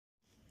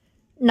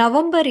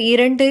November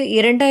 2,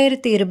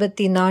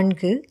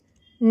 2024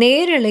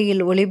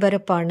 நேரலையில்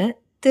ஒளிபரப்பான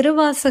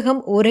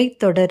திருவாசகம்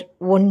உரைத்தொடர்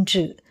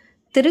 1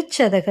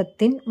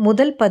 திருச்சதகத்தின்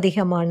முதல்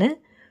பதிகமான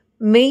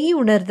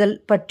மெய்யுணர்தல்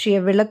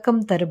பற்றிய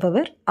விளக்கம்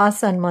தருபவர்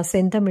ஆசான் மா.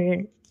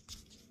 செந்தமிழன்.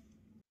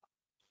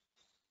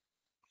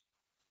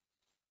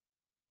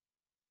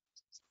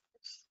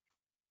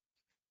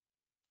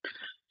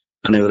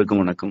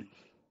 அனைவருக்கும் வணக்கம்.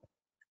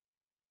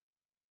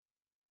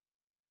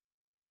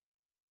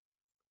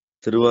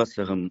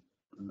 திருவாசகம்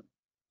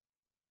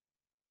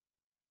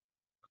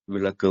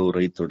விளக்க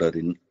உரை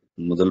தொடரின்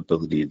முதல்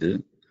பகுதி இது.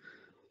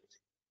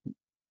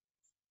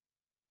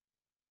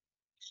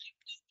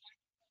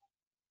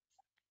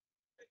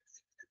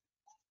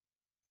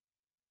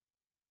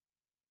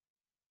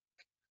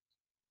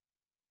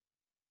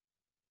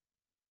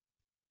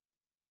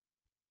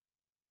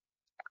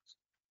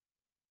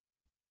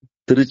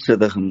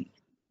 திருச்சதகம்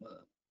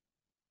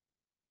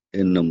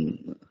என்னும்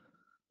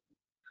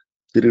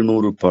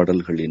திருநூறு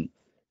பாடல்களின்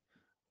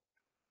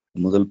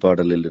முதல்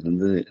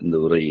பாடலிலிருந்து இந்த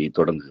உரையை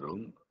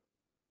தொடங்குகிறோம்.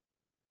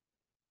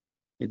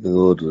 இது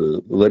ஒரு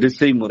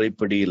வரிசை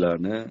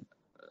முறைப்படியிலான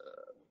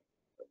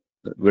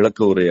விளக்க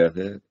உரையாக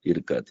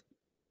இருக்காது.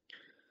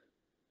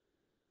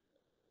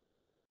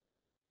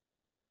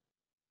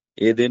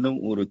 ஏதேனும்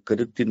ஒரு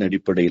கருத்தின்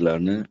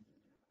அடிப்படையிலான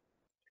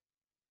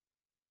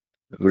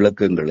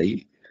விளக்கங்களை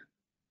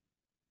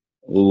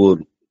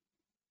ஒவ்வொரு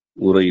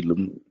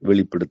உரையிலும்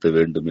வெளிப்படுத்த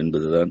வேண்டும்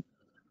என்பதுதான்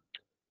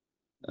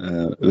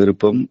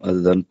விருப்பம்.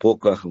 அதுதான்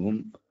போக்காகவும்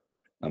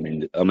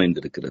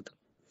அமைந்திருக்கிறது.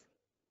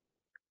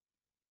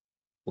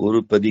 ஒரு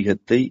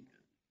பதிகத்தை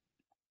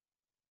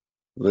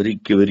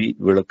வரிக்கு வரி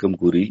விளக்கம்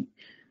கூறி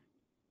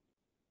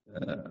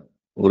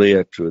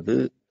உரையாற்றுவது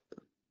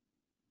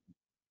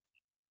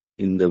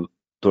இந்த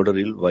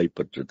தொடரில்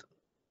வாய்ப்பற்றது.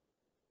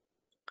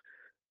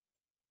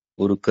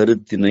 ஒரு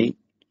கருத்தினை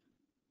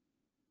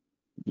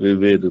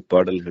வெவ்வேறு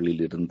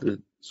பாடல்களில் இருந்து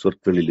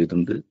சொற்களில்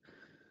இருந்து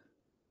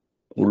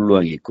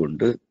உள்வாங்கிக்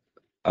கொண்டு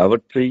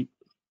அவற்றை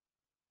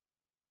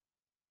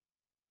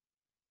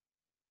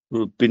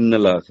ஒரு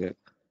பின்னலாக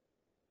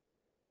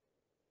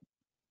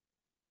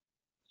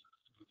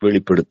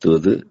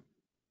வெளிப்படுத்துவது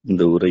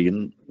இந்த உரையின்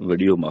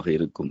வடிவமாக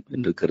இருக்கும்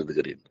என்று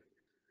கருதுகிறேன்.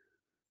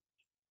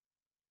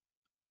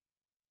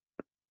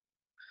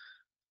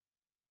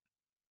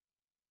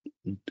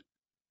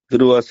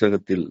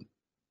 திருவாசகத்தில்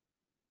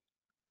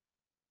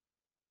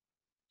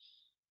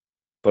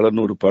பல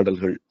நூறு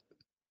பாடல்கள்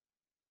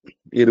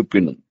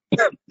இருப்பினும்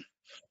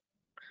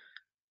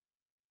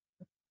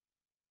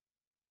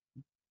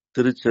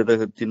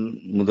திருச்சதகத்தின்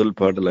முதல்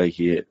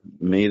பாடலாகிய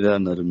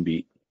மெய்தான் அரும்பி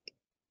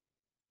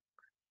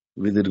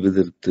விதிர்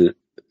விதிர்த்து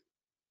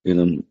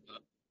எனும்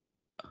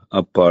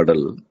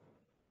அப்பாடல்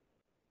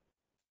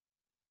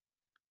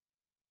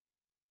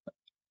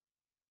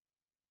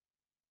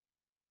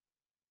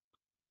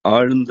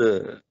ஆழ்ந்த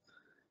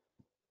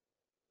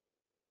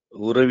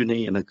உறவினை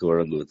எனக்கு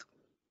வழங்குவது.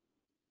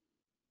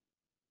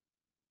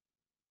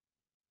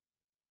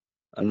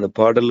 அந்த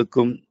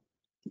பாடலுக்கும்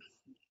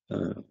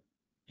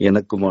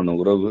எனக்குமான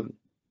உறவு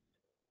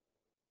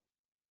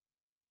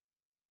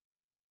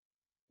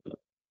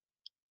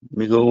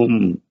மிகவும்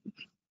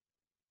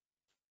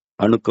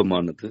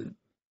அணுக்கமானது.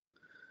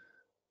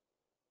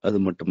 அது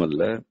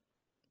மட்டுமல்ல,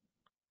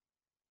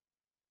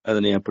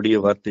 அதனை அப்படியே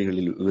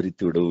வார்த்தைகளில்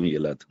விவரித்து விடவும்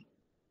இயலாது.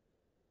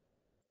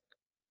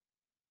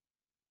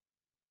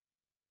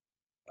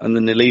 அந்த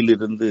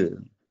நிலையிலிருந்து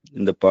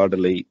இந்த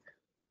பாடலை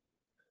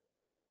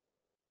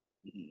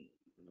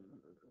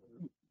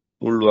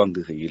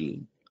உள்வாங்குகையில்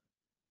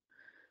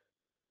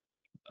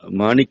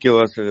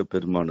மாணிக்கவாசக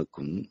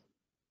பெருமானுக்கும்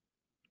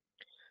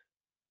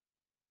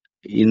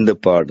இந்த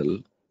பாடல்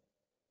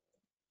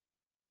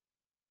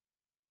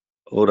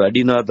ஒரு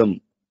அடிநாதம்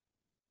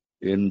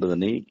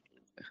என்பதனை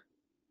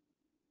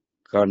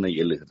காண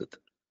இயலுகிறது.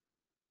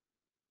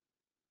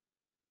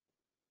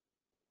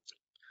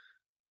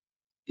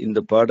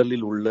 இந்த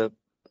பாடலில் உள்ள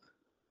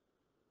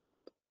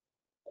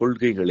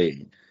கொள்கைகளே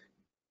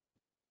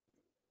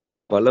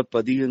பல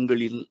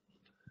பதிகங்களில்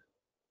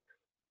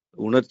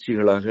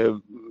உணர்ச்சிகளாக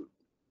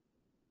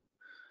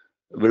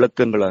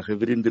விளக்கங்களாக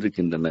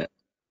விரிந்திருக்கின்றன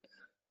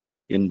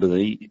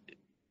என்பதை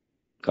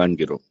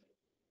காண்கிறோம்.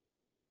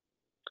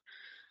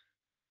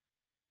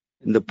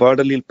 இந்த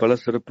பாடலில் பல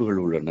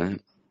சிறப்புகள் உள்ளன.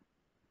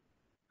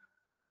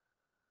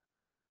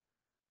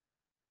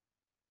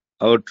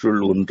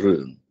 அவற்றுள் ஒன்று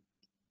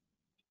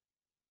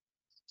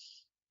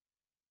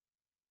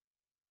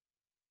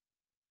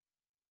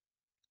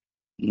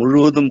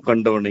முழுவதும்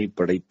கண்டவனை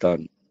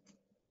படைத்தான்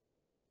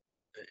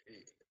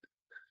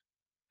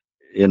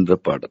என்ற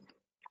பாடல்.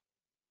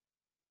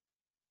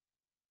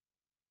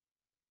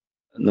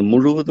 அந்த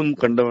முழுவதும்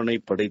கண்டவனை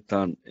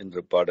படைத்தான்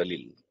என்ற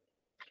பாடலில்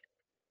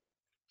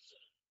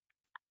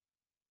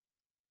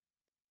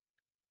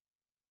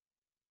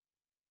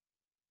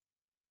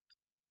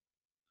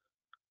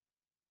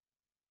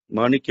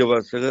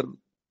மாணிக்கவாசகர்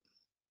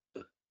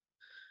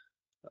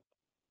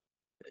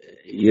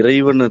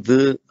இறைவனது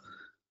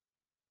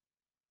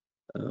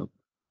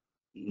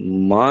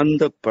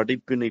மாந்த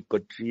படைப்பினை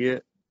பற்றிய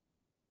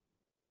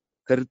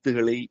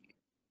கருத்துக்களை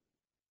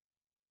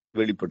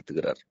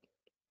வெளிப்படுத்துகிறார்.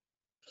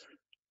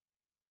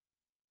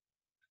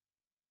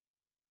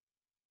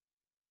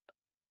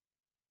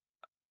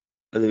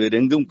 அது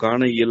வேறெங்கும்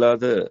காண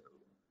இயலாத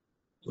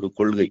ஒரு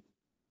கொள்கை.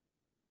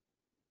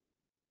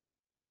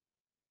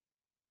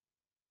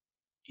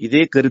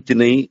 இதே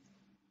கருத்தினை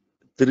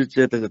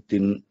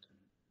திருச்சேதகத்தின்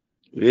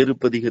வேறு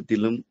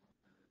பதிகத்திலும்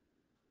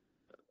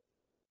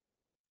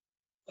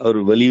அவர்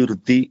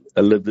வலியுறுத்தி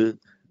அல்லது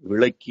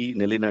விளக்கி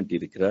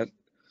நிலைநாட்டியிருக்கிறார்.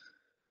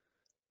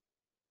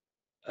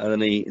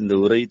 அதனை இந்த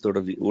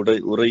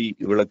உரை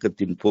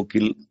விளக்கத்தின்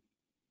போக்கில்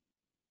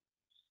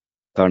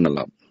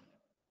காணலாம்.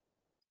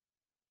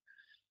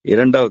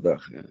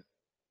 இரண்டாவதாக,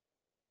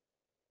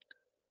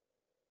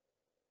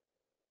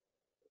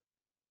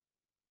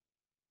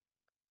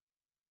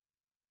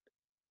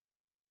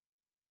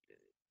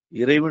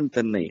 இறைவன்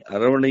தன்னை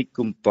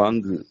அரவணைக்கும்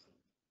பாங்கு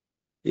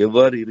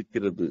எவ்வாறு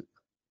இருக்கிறது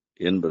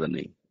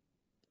என்பதனை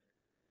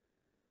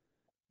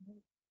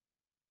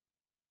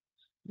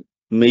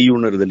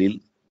மெய்யுணர்தலில்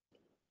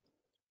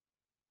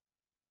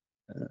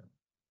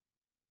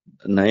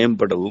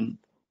நயம்படவும்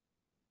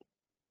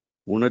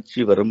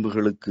உணர்ச்சி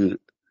வரம்புகளுக்கு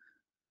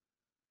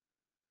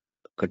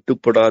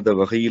கட்டுப்படாத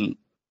வகையில்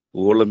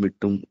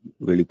ஓலமிட்டும்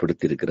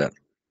வெளிப்படுத்தியிருக்கிறார்.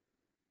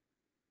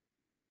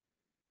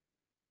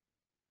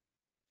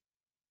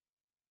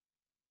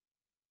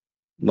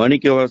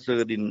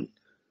 மாணிக்கவாசகரின்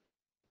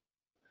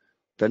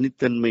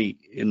தனித்தன்மை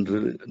என்று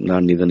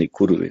நான் இதனை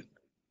கூறுவேன்.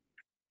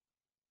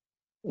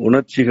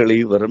 உணர்ச்சிகளை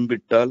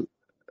வரம்பிட்டால்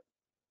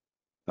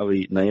அவை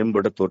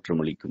நயம்பட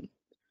தோற்றமளிக்கும்.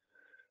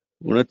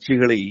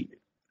 உணர்ச்சிகளை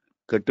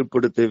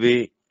கட்டுப்படுத்தவே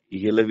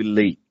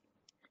இயலவில்லை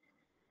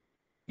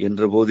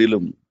என்ற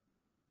போதிலும்,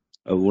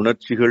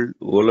 அவ்வுணர்ச்சிகள்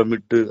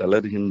ஓலமிட்டு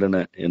அலறுகின்றன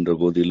என்ற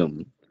போதிலும்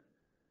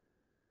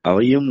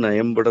அவையும்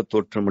நயம்பட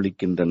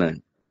தோற்றமளிக்கின்றன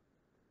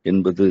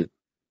என்பது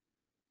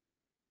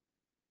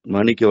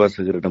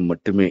மாணிக்கவாசகரிடம்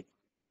மட்டுமே.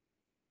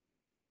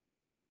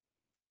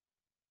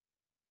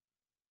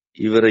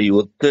 இவரை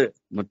ஒத்த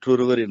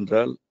மற்றொருவர்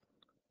என்றால்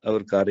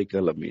அவர்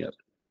காரைக்கால் அம்மையார்.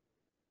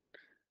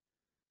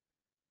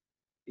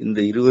 இந்த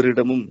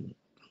இருவரிடமும்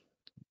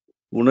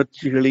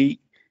உணர்ச்சிகளை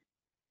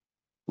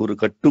ஒரு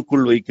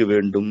கட்டுக்குள் வைக்க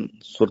வேண்டும்,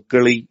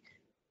 சொற்களை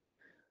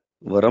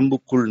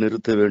வரம்புக்குள்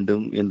நிறுத்த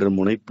வேண்டும் என்ற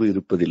முனைப்பு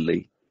இருப்பதில்லை.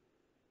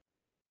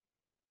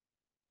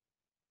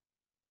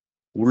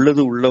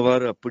 உள்ளது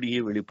உள்ளவாறு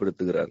அப்படியே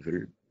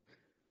வெளிப்படுத்துகிறார்கள்.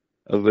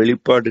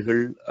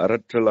 அவ்வெளிப்பாடுகள்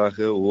அரற்றலாக,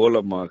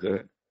 ஓலமாக,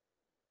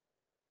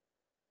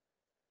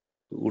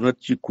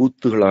 உணர்ச்சி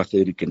கூத்துகளாக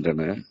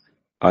இருக்கின்றன.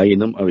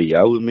 ஆயினும் அவை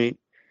யாவுமே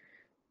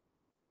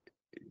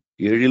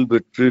எழில்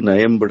பெற்று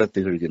நயம்பட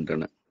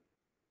திகழ்கின்றன.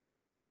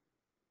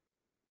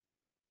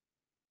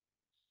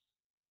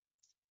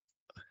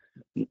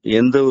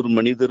 எந்த ஒரு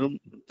மனிதரும்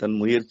தன்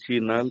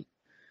முயற்சியினால்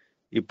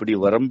இப்படி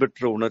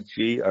வரம்பெற்ற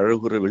உணர்ச்சியை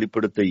அழகுற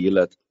வெளிப்படுத்த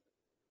இயலாது.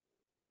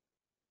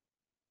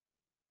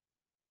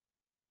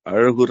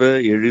 அழகுற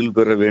எழில்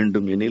பெற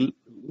வேண்டும் எனில்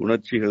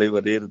உணர்ச்சிகளை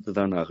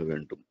வரையறுத்துதான் ஆக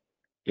வேண்டும்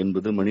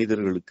என்பது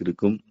மனிதர்களுக்கு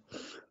இருக்கும்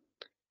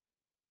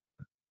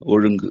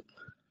ஒழுங்கு.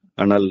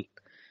 ஆனால்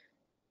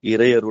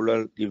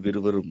இறையருளால்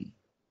இவ்விருவரும்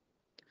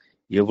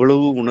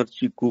எவ்வளவு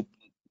உணர்ச்சி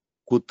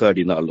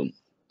கூத்தாடினாலும்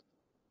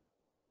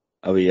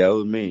அவை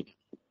யாவுமே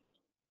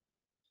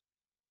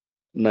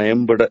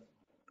நயம்பட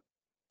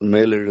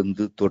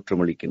மேலெழுந்து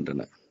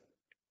தோற்றமளிக்கின்றன.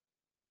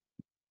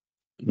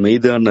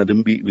 மெய்தான்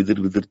அரும்பி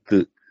விதிர் விதிர்த்து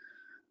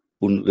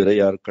உன்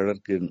விரையார்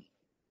கழற்கேன்,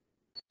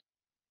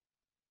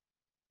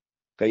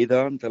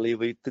 கைதான் தலை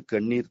வைத்து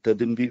கண்ணீர்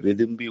ததும்பி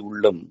வெதும்பி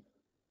உள்ளம்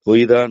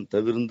பொய்தான்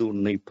தவிர்ந்து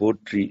உன்னை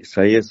போற்றி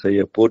சய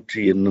சய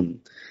போற்றி என்னும்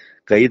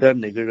கைதான்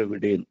நெகிழ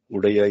விடேன்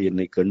உடையாய்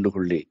என்னை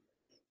கண்டுகொள்ளே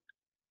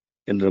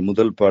என்ற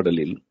முதல்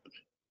பாடலில்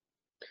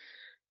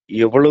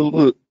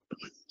எவ்வளவு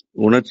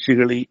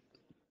உணர்ச்சிகளை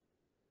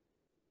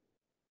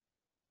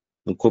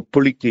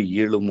கொப்பளிக்க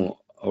இயலுமோ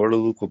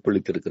அவ்வளவு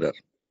கொப்பளித்திருக்கிறார்.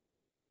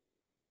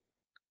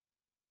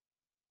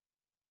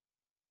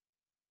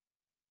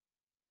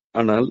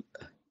 ஆனால்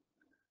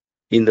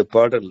இந்த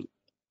பாடல்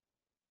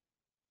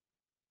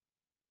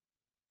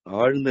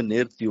ஆழ்ந்த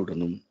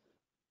நேர்த்தியுடனும்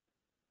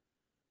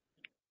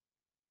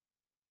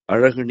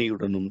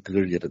அழகணியுடனும்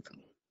திகழ்கிறது.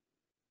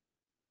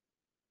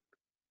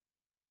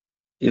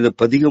 இந்த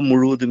பதிகம்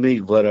முழுவதுமே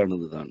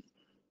இவ்வாறானதுதான்.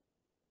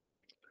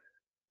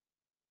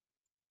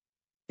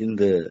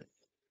 இந்த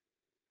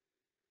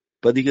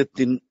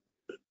பதிகத்தின்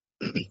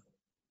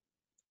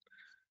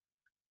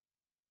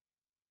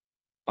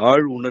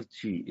ஆழ்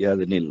உணர்ச்சி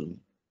யாதெனில்,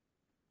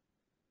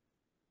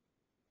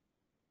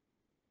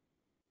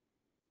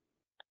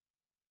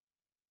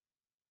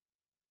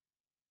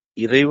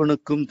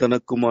 இறைவனுக்கும்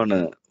தனக்குமான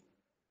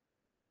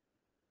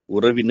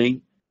உறவினை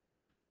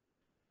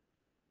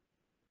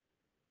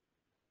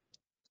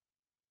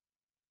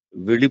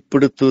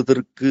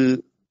வெளிப்படுத்துவதற்கு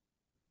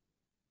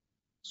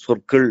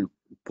சொற்கள்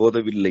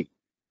போதவில்லை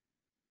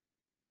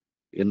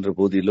என்ற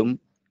போதிலும்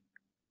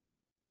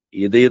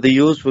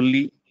எதையோ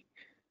சொல்லி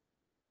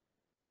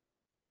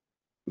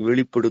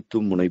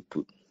வெளிப்படுத்தும்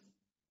முனைப்பு.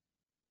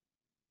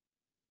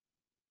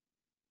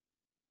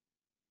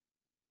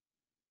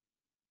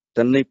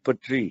 தன்னைப்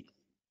பற்றி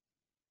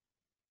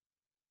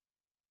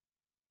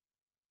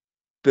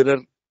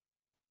பிறர்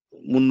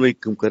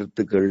முன்வைக்கும்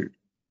கருத்துக்கள்,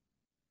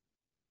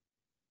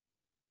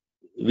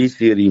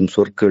 வீசி எறியும்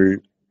சொற்கள்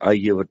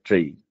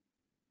ஆகியவற்றை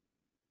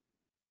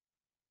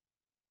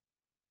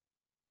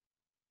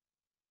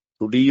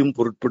துளியும்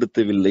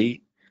பொருட்படுத்தவில்லை.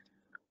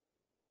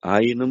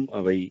 ஆயினும்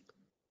அவை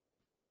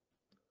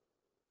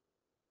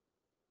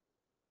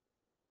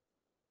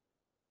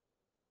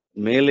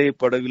மேலே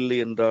படவில்லை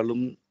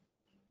என்றாலும்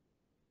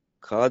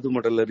காது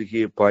மடல்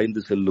அருகே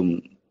பாய்ந்து செல்லும்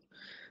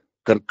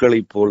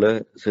கற்களைப் போல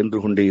சென்று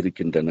கொண்டே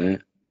இருக்கின்றன.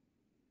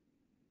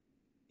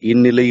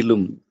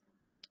 இந்நிலையிலும்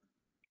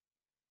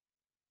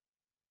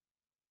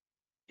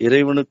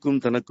இறைவனுக்கும்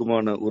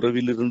தனக்குமான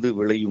உறவிலிருந்து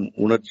விளையும்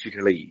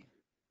உணர்ச்சிகளை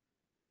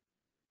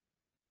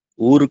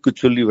ஊருக்குச்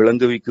சொல்லி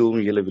விளங்க வைக்கவும்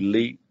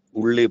இயலவில்லை,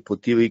 உள்ளே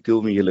பொத்தி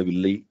வைக்கவும்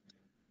இயலவில்லை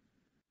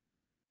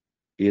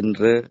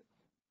என்ற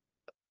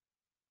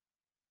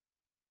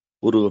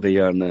ஒரு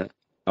வகையான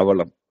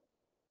அவலம்.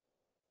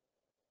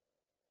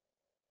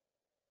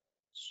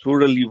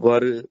 சூழல்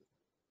இவ்வாறு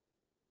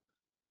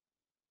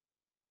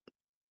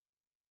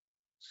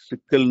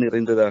சிக்கல்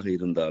நிறைந்ததாக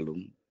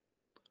இருந்தாலும்,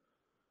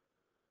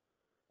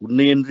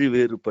 உன்னையன்றி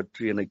வேறு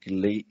பற்று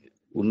எனக்கில்லை,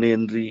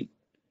 உன்னையன்றி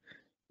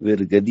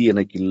வேறு கதி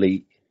எனக்கில்லை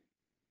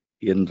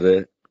என்ற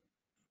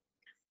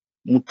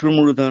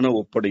முற்றுமுழுதான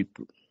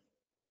ஒப்படைப்பு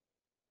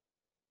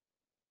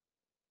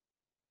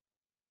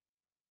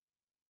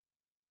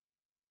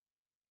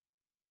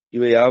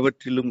இவை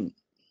யாவற்றிலும்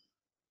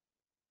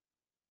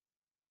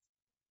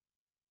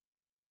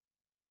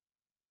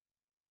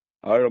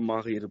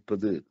ஆழமாக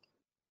இருப்பது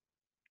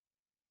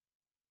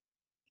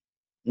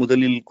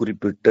முதலில்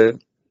குறிப்பிட்ட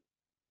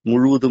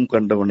முழுவதும்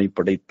கண்டவனை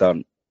படைத்தான்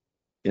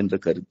என்ற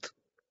கருத்து.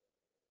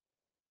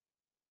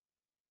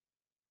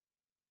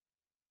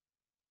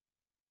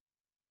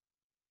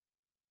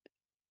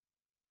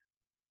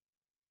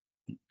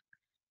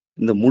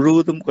 இந்த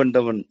முழுவதும்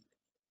கண்டவன்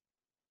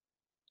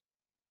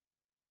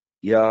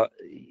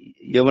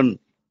எவன்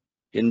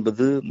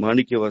என்பது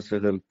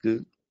மாணிக்கவாசகருக்கு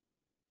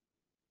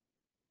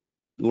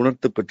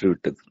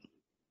உணர்த்தப்பட்டுவிட்டது.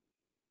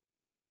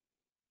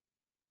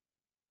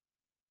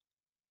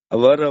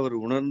 அவ்வாறு அவர்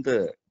உணர்ந்த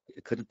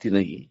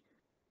கருத்தினை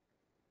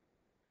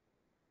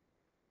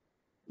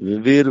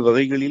வெவ்வேறு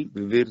வகைகளில்,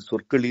 வெவ்வேறு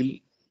சொற்களில்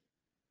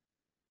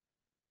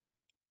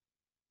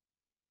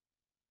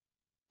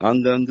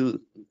ஆங்காங்கு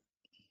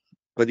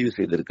பதிவு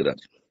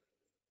செய்திருக்கிறார்.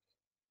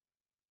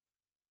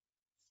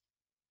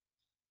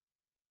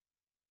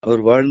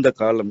 அவர் வாழ்ந்த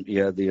காலம்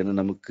யாது என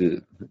நமக்கு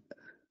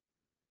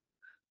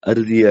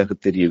அறுதியாக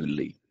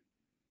தெரியவில்லை.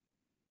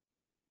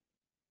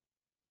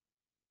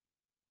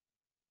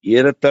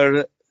 ஏறத்தாழ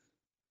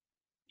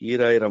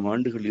 2000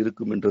 ஆண்டுகள்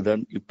இருக்கும்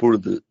என்றுதான்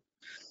இப்பொழுது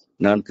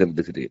நான்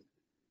கருதுகிறேன்.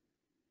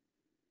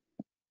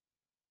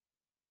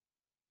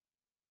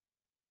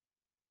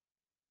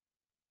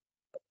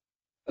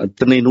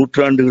 அத்தனை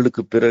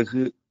நூற்றாண்டுகளுக்கு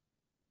பிறகு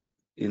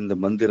இந்த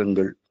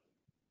மந்திரங்கள்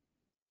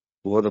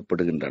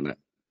ஓதப்படுகின்றன.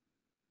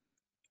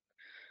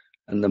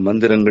 அந்த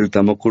மந்திரங்கள்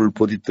தமக்குள்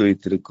பொதித்து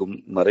வைத்திருக்கும்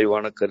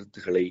மறைவான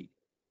கருத்துக்களை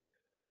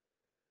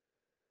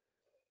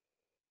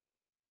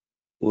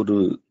ஒரு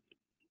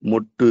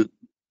மொட்டு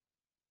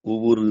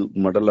ஒவ்வொரு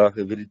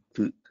மடலாக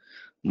விரித்து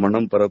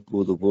மனம்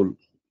பரப்புவது போல்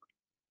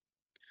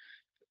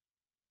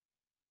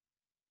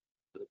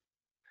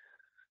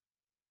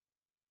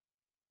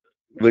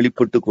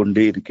வெளிப்பட்டு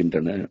கொண்டே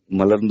இருக்கின்றன,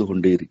 மலர்ந்து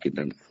கொண்டே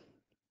இருக்கின்றன.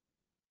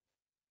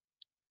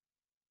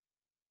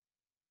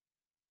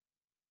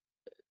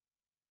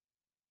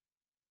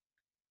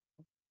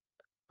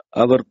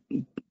 அவர்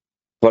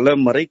பல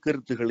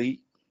மறைக்கருத்துக்களை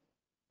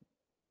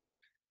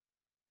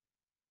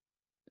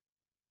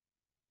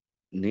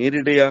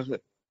நேரிடையாக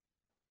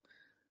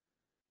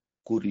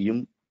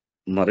கூறியும்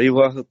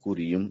மறைவாக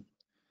கூறியும்,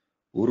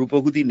 ஒரு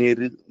பகுதி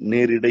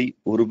நேரிடை,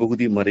 ஒரு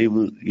பகுதி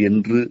மறைவு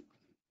என்று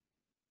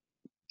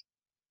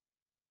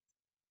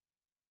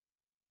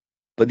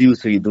பதிவு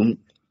செய்தும்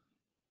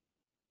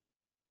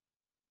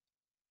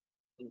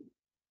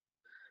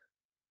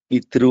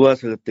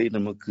இத்திருவாசகத்தை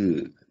நமக்கு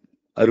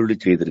அருளி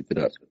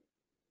செய்திருக்கிறார்.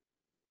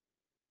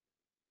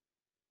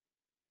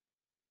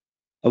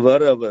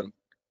 அவ்வாறு அவர்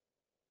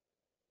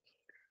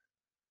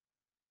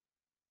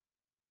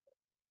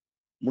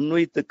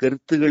முன்வைத்த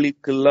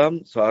கருத்துகளுக்கெல்லாம்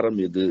சாரம்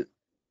எது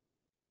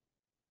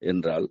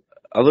என்றால்,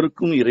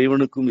 அவருக்கும்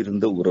இறைவனுக்கும்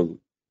இருந்த உறவு.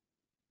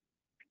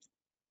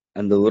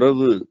 அந்த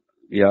உறவு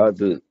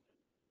யாது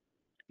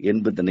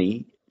என்பதனை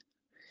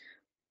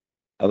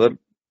அவர்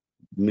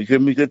மிக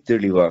மிக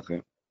தெளிவாக,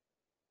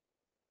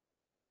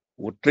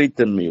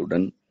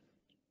 ஒற்றைத்தன்மையுடன்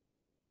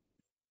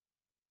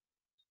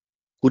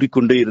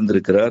கூறிக்கொண்டே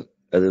இருந்திருக்கிறார்.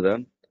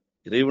 அதுதான்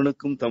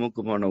இறைவனுக்கும்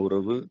தமக்குமான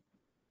உறவு,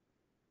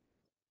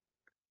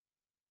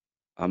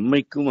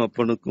 அம்மைக்கும்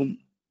அப்பனுக்கும்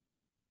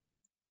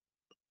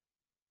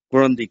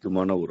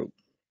குழந்தைக்குமான உறவு.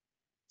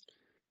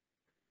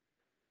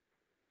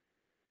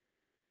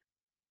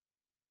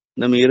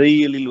 நம்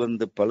இறையியலில்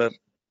வந்த பலர்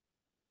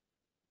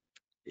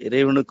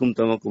இறைவனுக்கும்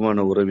தமக்குமான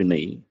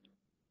உறவினை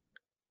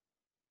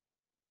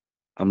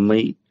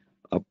அம்மை,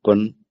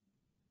 அப்பன்,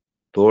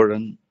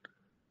 தோழன்,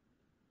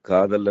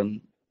 காதலன்,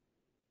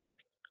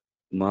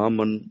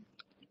 மாமன்,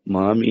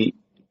 மாமி,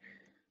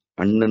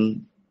 அண்ணன்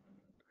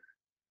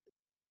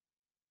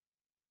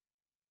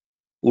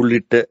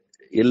உள்ளிட்ட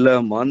எல்லா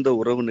மாந்த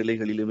உறவு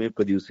நிலைகளிலுமே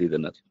பதிவு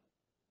செய்தனர்.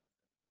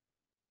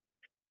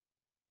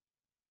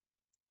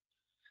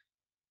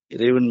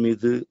 இறைவன்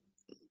மீது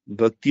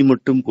பக்தி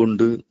மட்டும்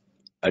கொண்டு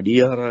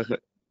அடியாராக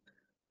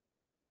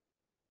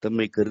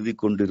தம்மை கருதி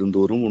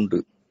கொண்டிருந்தோரும் உண்டு.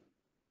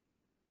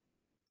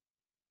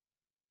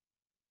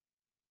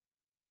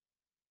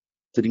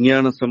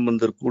 திருஞான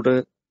சம்பந்தர் கூட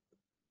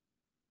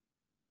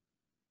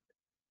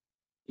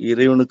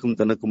இறைவனுக்கும்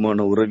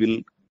தனக்குமான உறவில்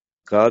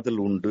காதல்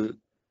உண்டு,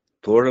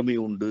 தோழமை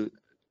உண்டு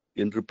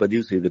என்று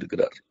பதிவு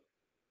செய்திருக்கிறார்.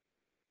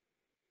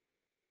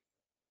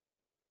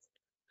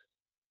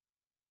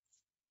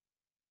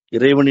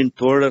 இறைவனின்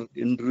தோழர்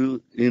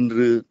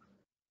என்று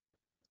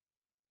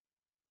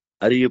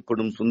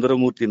அறியப்படும்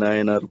சுந்தரமூர்த்தி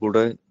நாயனார் கூட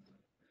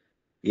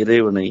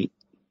இறைவனை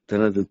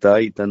தனது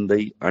தாய்,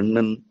 தந்தை,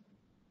 அண்ணன்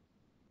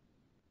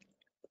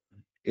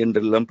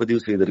என்றெல்லாம் பதிவு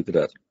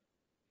செய்திருக்கிறார்.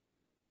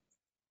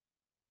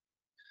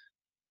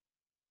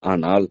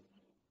 ஆனால்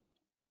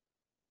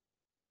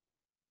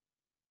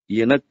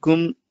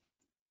எனக்கும்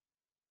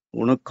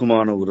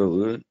உனக்குமான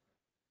உறவு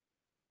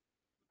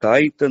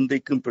தாய்,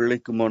 தந்தைக்கும்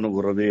பிள்ளைக்குமான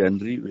உறவே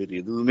அன்றி வேறு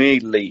எதுவுமே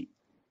இல்லை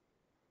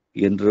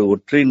என்ற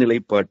ஒற்றை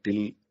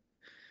நிலைப்பாட்டில்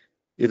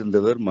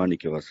இருந்தவர்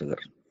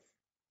மாணிக்கவாசகர்.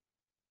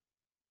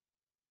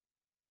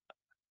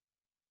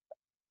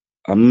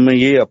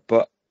 அம்மையே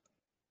அப்பா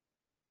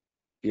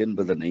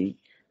என்பதனை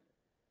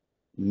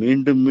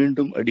மீண்டும்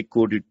மீண்டும்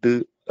அடிக்கோடிட்டு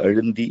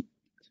அழுந்தி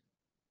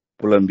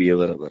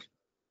புலம்பியவர் அவர்.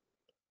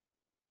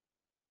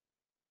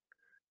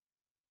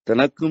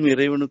 தனக்கும்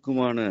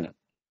இறைவனுக்குமான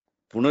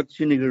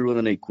புணர்ச்சி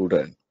நிகழ்வதனை கூட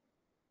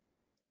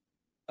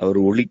அவர்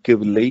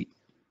ஒழிக்கவில்லை,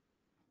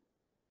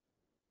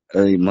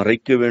 அதை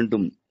மறைக்க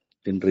வேண்டும்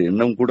என்ற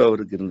எண்ணம் கூட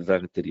அவருக்கு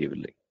இருந்ததாக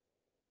தெரியவில்லை.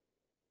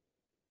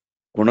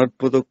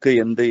 புணர்ப்புதொக்க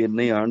எந்த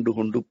என்னை ஆண்டு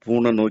கொண்டு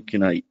பூண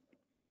நோக்கினாய்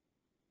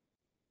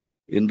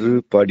என்று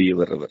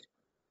பாடியவர் அவர்.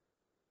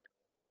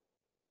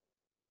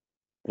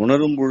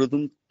 உணரும்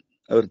பொழுதும்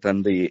அவர்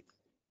தந்தையே,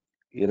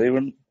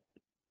 இறைவன்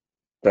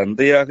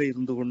தந்தையாக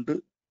இருந்து கொண்டு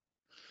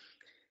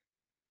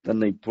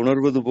தன்னை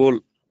புணர்வது போல்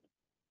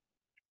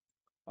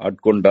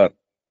ஆட்கொண்டார்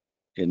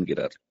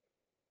என்கிறார்.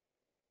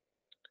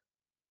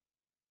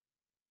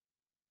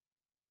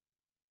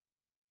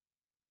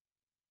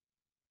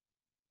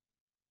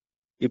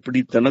 இப்படி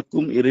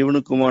தனக்கும்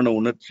இறைவனுக்குமான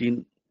உணர்ச்சியின்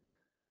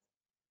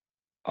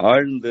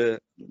ஆழ்ந்த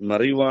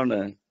மறைவான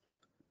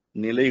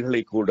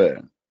நிலைகளை கூட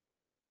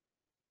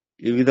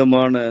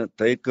எவ்விதமான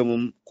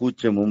தயக்கமும்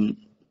கூச்சமும்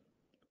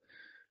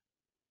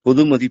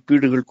பொது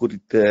மதிப்பீடுகள்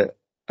குறித்த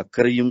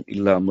அக்கறையும்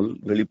இல்லாமல்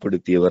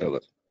வெளிப்படுத்தியவர்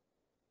அவர்.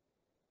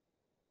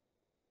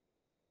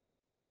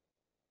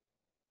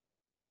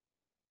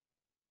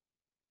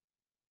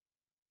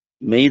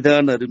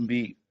 மெய்தான்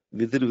அரும்பி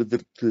விதிர்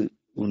விதிர்த்து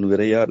உன்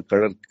விரையார்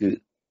கழற்கு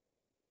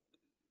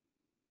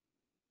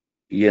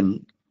என்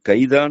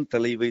கைதான்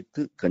தலை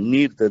வைத்து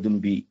கண்ணீர்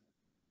ததும்பி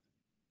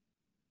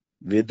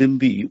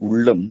வெதும்பி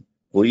உள்ளம்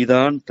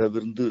பொய்தான்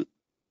தவிர்ந்து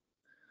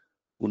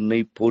உன்னை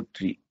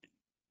போற்றி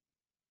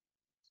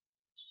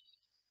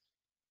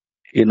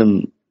எனும்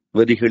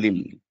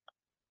வரிகளில்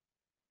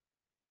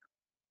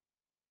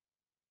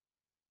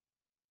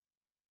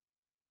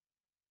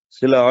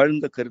சில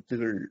ஆழ்ந்த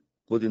கருத்துகள்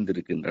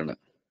பொதிந்திருக்கின்றன.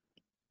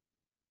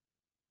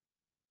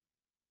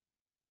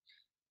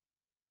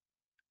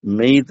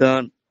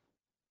 மெய்தான்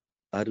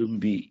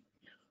அரும்பி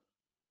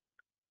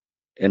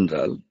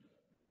என்றால்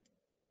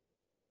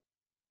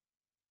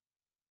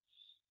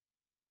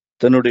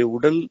தன்னுடைய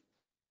உடல்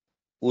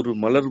ஒரு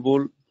மலர்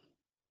போல்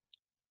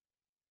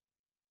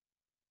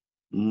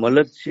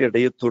மலர்ச்சி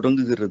அடைய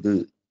தொடங்குகிறது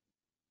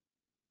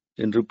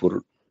என்று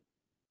பொருள்.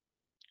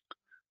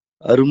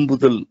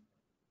 அரும்புதல்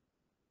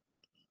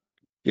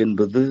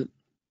என்பது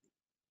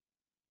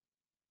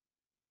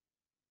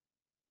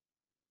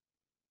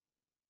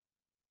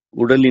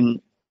உடலின்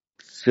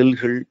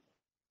செல்கள்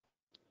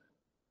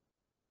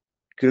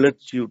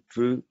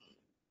கிளர்ச்சியுற்று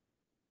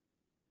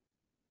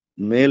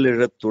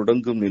மேலெழத்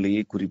தொடங்கும்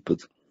நிலையை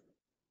குறிப்பது.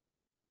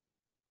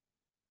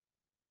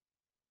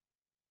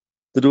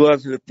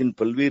 திருவாசகத்தின்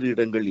பல்வேறு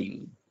இடங்களில்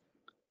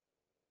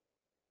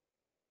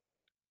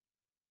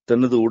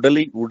தனது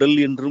உடலை உடல்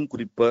என்றும்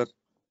குறிப்பார்,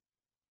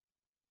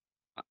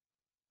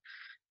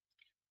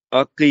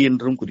 ஆக்கை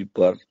என்றும்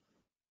குறிப்பார்.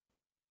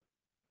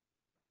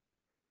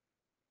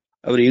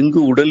 அவர்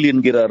எங்கு உடல்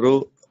என்கிறாரோ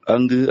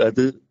அங்கு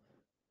அது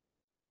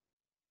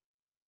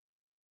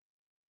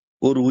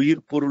ஒரு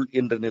உயிர் பொருள்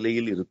என்ற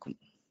நிலையில் இருக்கும்.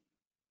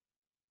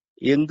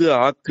 எங்கு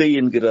ஆக்கை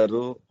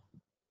என்கிறாரோ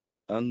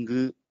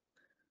அங்கு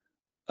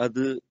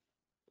அது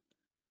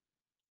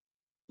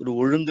ஒரு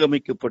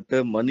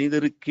ஒழுங்கமைக்கப்பட்ட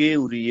மனிதருக்கே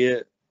உரிய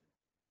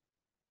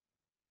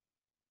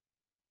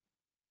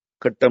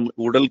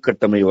உடல்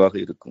கட்டமைவாக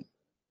இருக்கும்.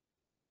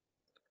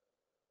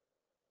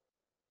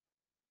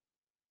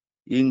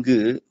 இங்கு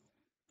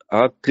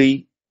ஆக்கை,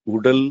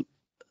 உடல்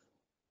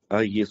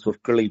ஆகிய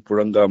சொற்களை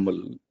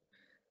புழங்காமல்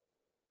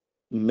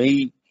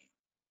மெய்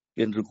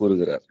என்று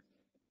கூறுகிறார்.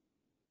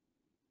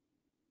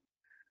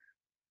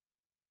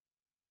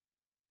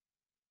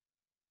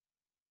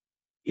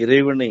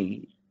 இறைவனை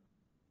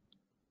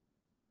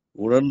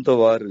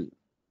உணர்ந்தவாறு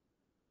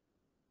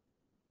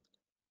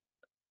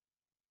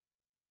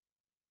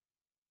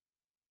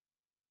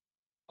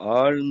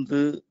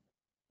ஆழ்ந்து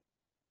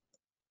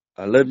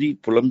அலறி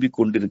புலம்பிக்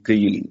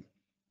கொண்டிருக்கையில்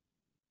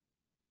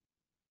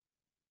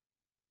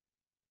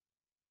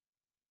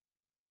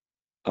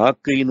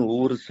ஆக்கையின்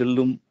ஒவ்வொரு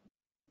செல்லும்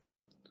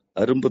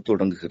அரும்பத்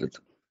தொடங்குகிறது.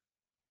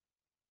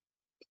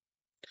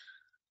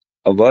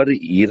 அவ்வாறு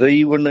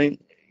இறைவனை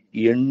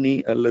எண்ணி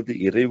அல்லது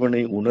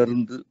இறைவனை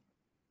உணர்ந்து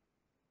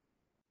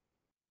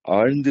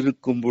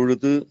ஆழ்ந்திருக்கும்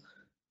பொழுது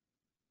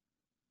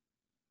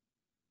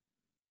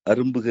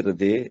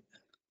அரும்புகிறதே,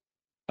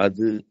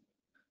 அது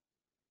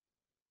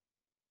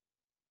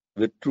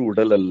வெற்று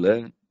உடல் அல்ல,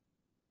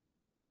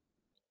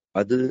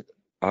 அது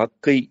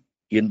ஆக்கை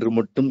என்று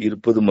மட்டும்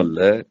இருப்பதுமல்ல,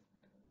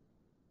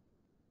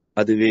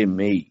 அதுவே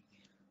மெய்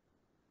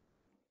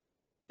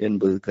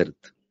என்பது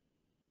கருத்து.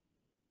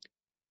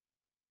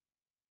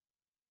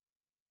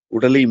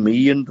 உடலை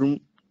மெய் என்றும்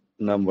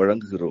நாம்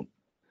வழங்குகிறோம்.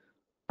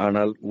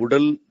 ஆனால்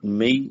உடல்,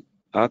 மெய்,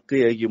 ஆக்கை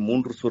ஆகிய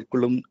 3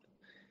 சொற்களும்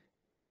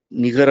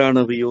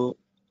நிகரானவையோ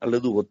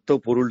அல்லது ஒத்த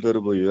பொருள்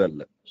தருபவையோ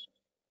அல்ல.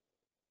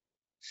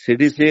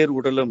 செடிசேர்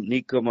உடலம்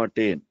நீக்க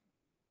மாட்டேன்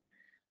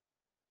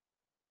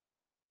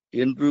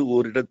என்று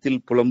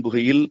ஓரிடத்தில்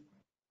புலம்புகையில்,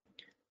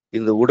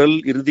 இந்த உடல்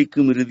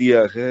இறுதிக்கும்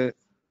இறுதியாக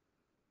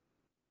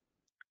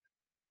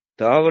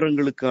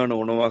தாவரங்களுக்கான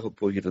உணவாகப்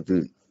போகிறது,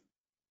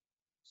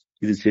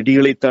 இது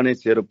செடிகளைத்தானே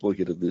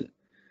சேரப்போகிறது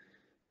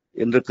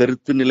என்ற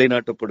கருத்து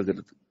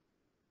நிலைநாட்டப்படுகிறது.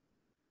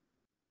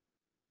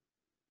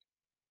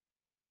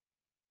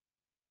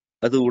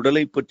 அது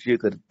உடலை பற்றிய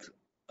கருத்து.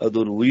 அது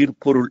ஒரு உயிர்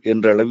பொருள்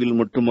என்ற அளவில்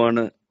மட்டுமான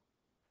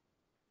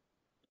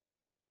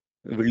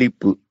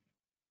விழிப்பு.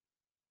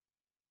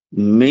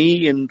 மெய்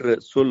என்ற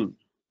சொல்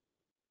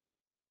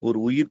ஒரு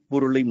உயிர்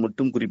பொருளை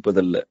மட்டும்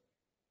குறிப்பதல்ல.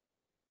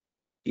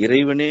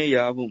 இறைவனே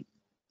யாவும்,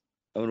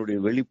 அவனுடைய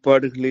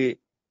வெளிப்பாடுகளே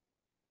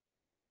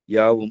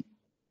யாவும்,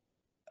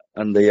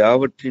 அந்த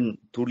யாவற்றின்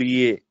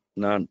துளியே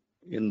நான்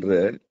என்ற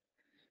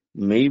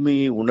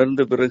மெய்மையை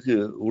உணர்ந்த பிறகு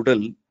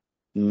உடல்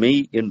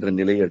மெய் என்ற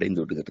நிலை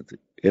அடைந்து விடுகிறது.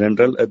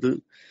 ஏனென்றால் அது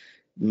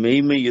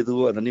மெய்மை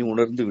எதுவோ அதனை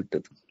உணர்ந்து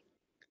விட்டது.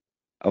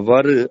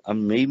 அவ்வாறு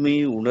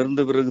அம்மெய்மையை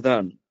உணர்ந்த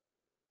பிறகுதான்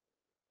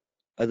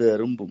அது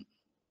அரும்பும்,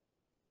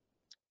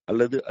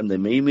 அல்லது அந்த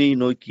மெய்மையை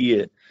நோக்கிய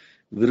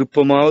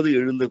விருப்பமாவது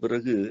எழுந்த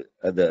பிறகு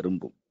அது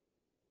அரும்பும்.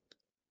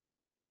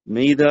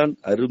 மெய்தான்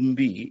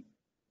அரும்பி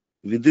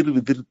விதிர்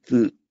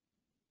விதிர்த்து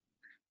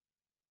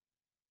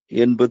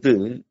என்பது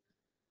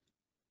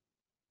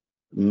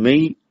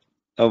மெய்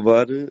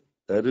அவ்வாறு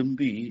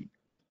அரும்பி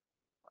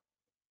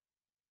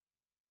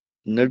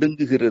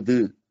நடுங்குகிறது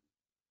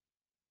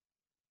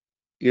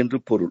என்று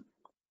பொருள்.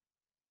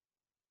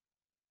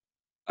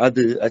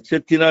 அது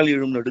அச்சத்தினால்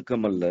எழும்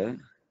நடுக்கம் அல்ல,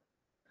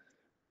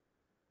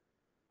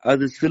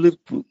 அது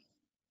சிலிர்ப்பு.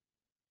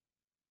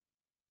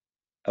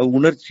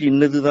 உணர்ச்சி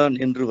இன்னதுதான்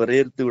என்று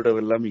வரையறுத்து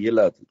விடவெல்லாம்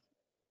இயலாது.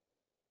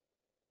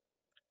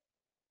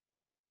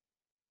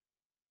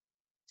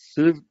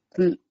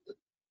 சிலிர்த்து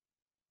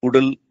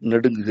உடல்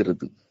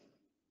நடுங்குகிறது.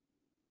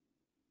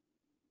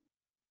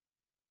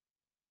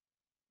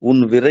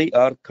 உன் விரை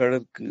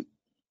ஆர்கழற்கு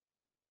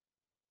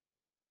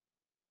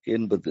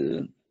என்பது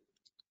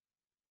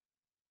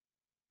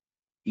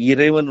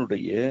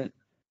இறைவனுடைய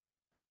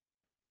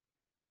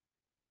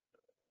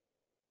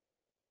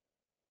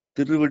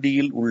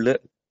திருவடியில் உள்ள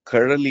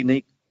கழலினை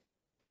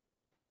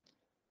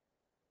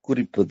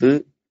குறிப்பது.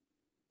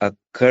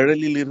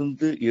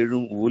 அக்கழலிலிருந்து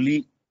எழும் ஒலி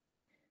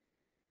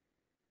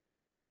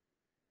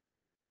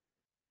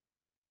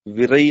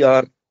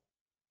விரையார்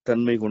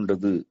தன்மை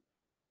கொண்டது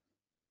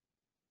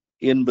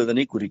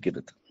என்பதனை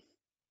குறிக்கிறது.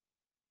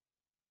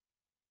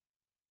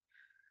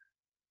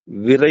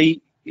 விரை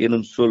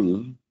எனும் சொல்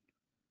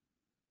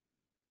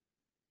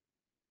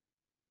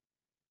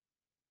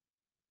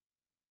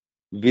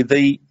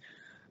விதை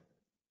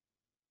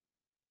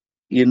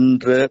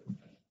என்ற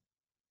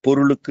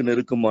பொருளுக்கு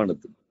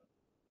நெருக்கமானது.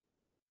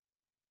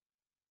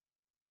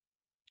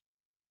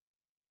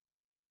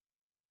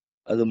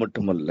 அது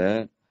மட்டுமல்ல,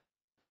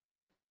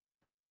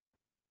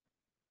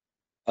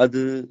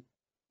 அது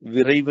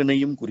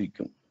விரைவினையும்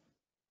குறிக்கும்.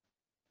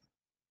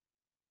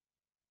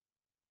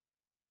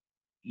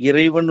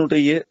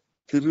 இறைவனுடைய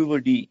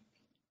திருவடி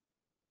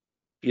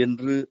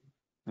என்று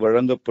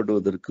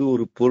வழங்கப்படுவதற்கு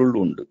ஒரு பொருள்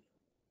உண்டு.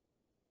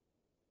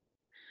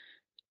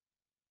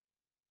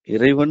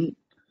 இறைவன்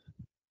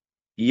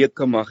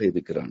இயக்கமாக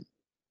இருக்கிறான்.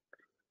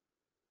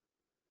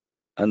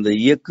 அந்த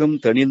இயக்கம்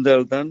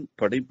தணிந்தால்தான்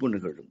படைப்பு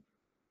நிகழும்.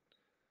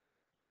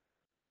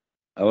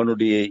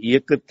 அவனுடைய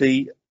இயக்கத்தை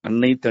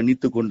அன்னை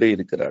தணித்துக் கொண்டே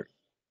இருக்கிறாள்.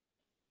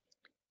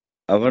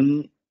 அவன்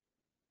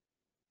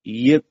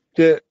இயக்க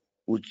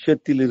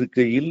உச்சத்தில்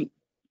இருக்கையில்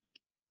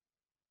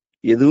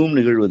எதுவும்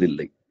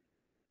நிகழ்வதில்லை.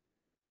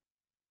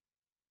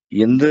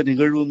 எந்த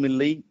நிகழ்வும்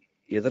இல்லை,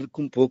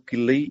 எதற்கும்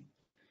போக்கில்லை,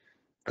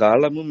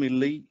 காலமும்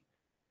இல்லை,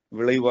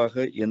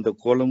 விளைவாக எந்த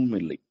கோலமும்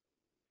இல்லை.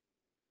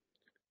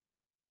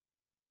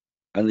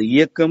 அந்த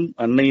இயக்கம்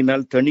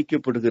அன்னையினால்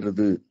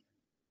தணிக்கப்படுகிறது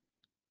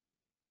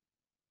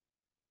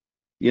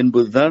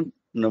என்பதுதான்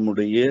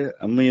நம்முடைய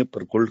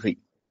அம்மையப்பர் கொள்கை.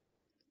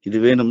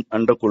 இதுவே நம்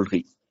அண்ட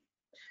கொள்கை.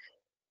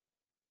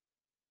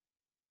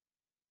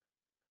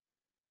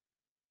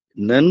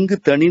 நன்கு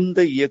தணிந்த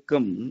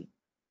இயக்கம்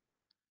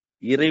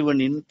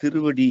இறைவனின்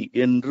திருவடி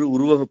என்று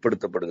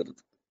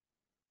உருவகப்படுத்தப்படுகிறது.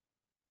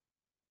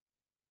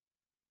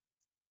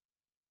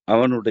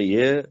 அவனுடைய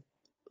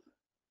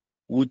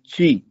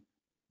உச்சி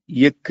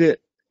இயக்க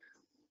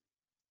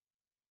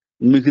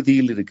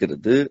மிகுதியில்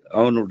இருக்கிறது,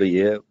 அவனுடைய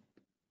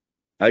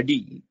அடி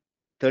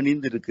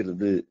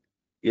தணிந்திருக்கிறது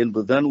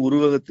என்பதுதான்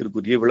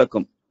உருவகத்திற்குரிய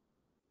விளக்கம்.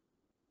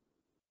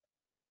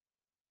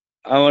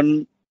 அவன்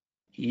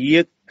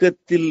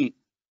இயக்கத்தில்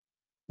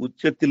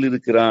உச்சத்தில்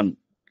இருக்கிறான்,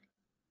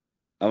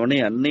 அவனை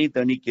அன்னை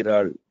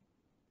தணிக்கிறாள்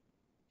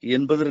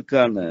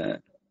என்பதற்கான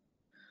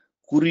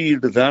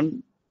குறியீடுதான்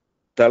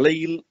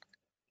தலையில்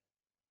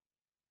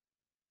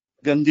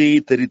கங்கையை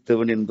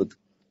தரித்தவன் என்பது.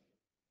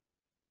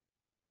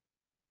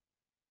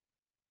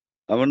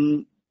 அவன்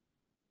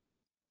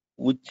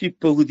உச்சி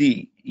பகுதி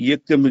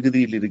இயக்க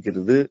மிகுதியில்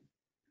இருக்கிறது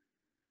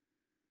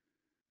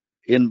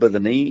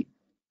என்பதனை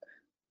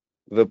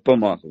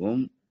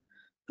வெப்பமாகவும்,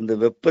 இந்த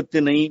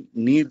வெப்பத்தினை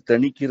நீர்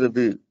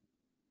தணிக்கிறது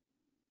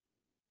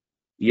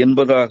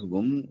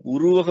என்பதாகவும்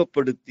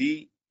உருவகப்படுத்தி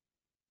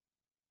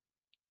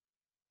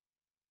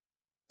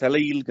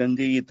தலையில்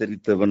கங்கையை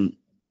தரித்தவன்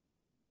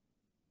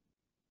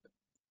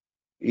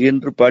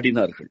என்று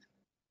பாடினார்கள்.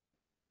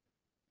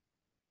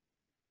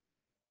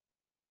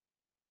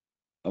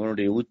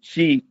 அவனுடைய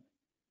உச்சி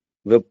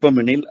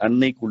வெப்பமெனில்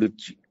அன்னை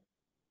குளிர்ச்சி,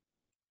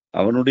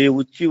 அவனுடைய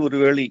உச்சி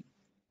ஒருவேளை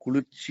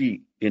குளிர்ச்சி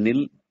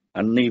எனில்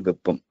அன்னை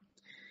வெப்பம்.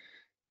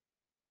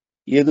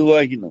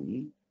 எதுவாகினும்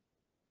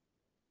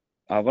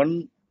அவன்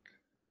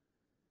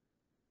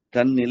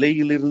தன்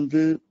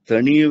நிலையிலிருந்து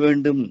தணிய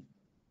வேண்டும்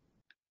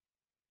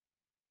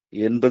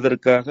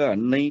என்பதற்காக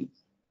அன்னை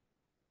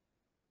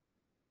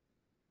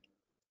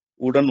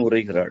உடன்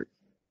உரைகிறாள்.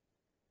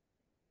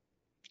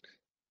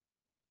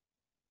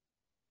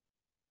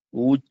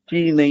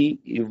 உச்சியினை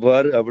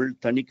இவ்வாறு அவள்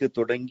தணிக்க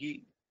தொடங்கி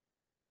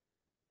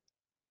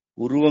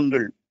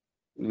உருவங்கள்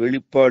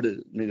வெளிப்பாடு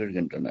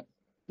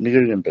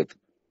நிகழ்கின்றது.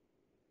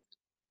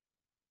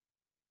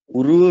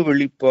 உருவ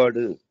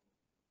வெளிப்பாடு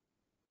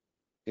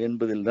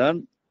என்பதில்தான்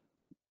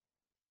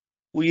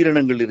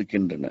உயிரினங்கள்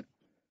இருக்கின்றன.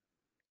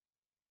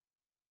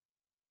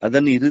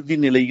 அதன் இறுதி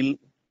நிலையில்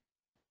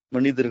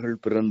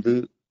மனிதர்கள் பிறந்து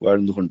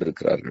வாழ்ந்து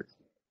கொண்டிருக்கிறார்கள்.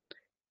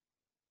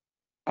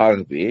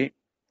 ஆகவே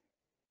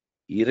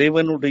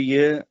இறைவனுடைய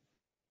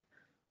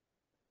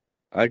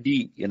அடி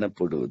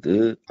எனப்படுவது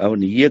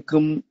அவன்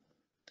இயக்கம்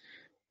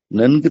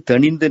நன்கு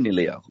தணிந்த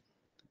நிலையாகும்.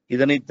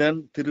 இதனைத்தான்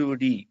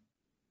திருவடி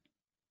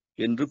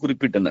என்று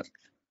குறிப்பிட்டனர்.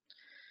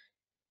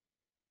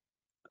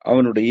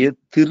 அவனுடைய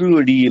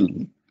திருவடியில்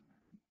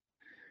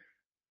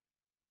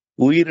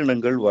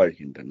உயிரினங்கள்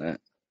வாழ்கின்றன.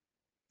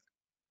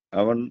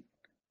 அவன்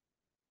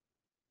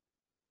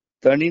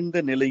தணிந்த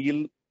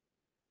நிலையில்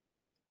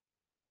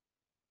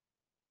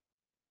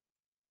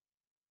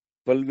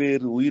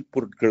பல்வேறு உயிர்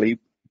பொருட்களை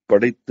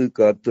படைத்து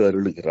காத்து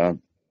அருளுகிறான்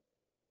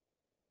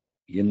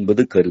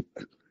என்பது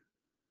கருத்து.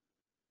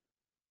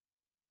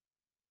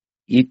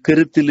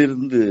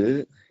 இக்கருத்திலிருந்து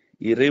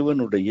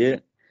இறைவனுடைய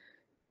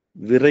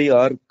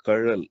விரையார்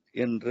கழல்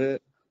என்ற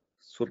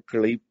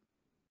சொற்களை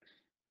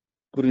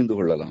புரிந்து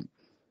கொள்ளலாம்.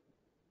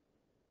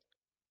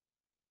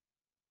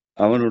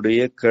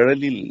 அவனுடைய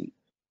கழலில்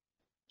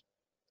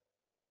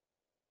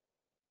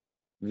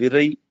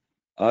விரை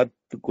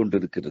ஆர்த்து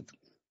கொண்டிருக்கிறது.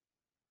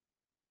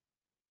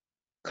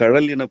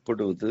 கழல்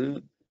எனப்படுவது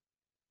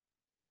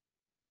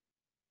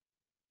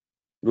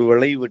ஒரு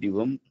வளை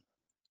வடிவம்.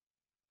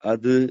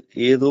 அது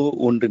ஏதோ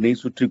ஒன்றினை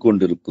சுற்றி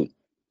கொண்டிருக்கும்.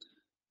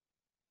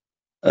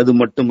 அது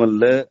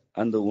மட்டுமல்ல,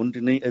 அந்த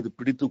ஒன்றினை அது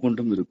பிடித்து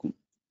கொண்டும் இருக்கும்.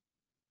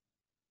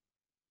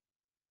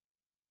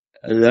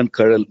 அதுதான்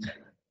கழல்.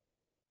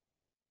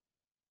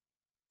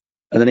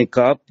 அதனை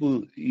காப்பு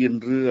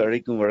என்று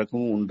அழைக்கும்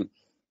வழக்கமும் உண்டு.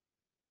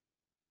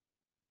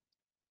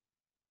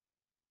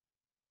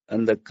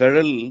 அந்த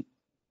கழல்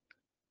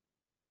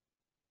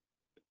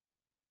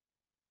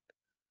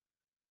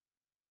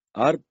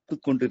ஆர்த்து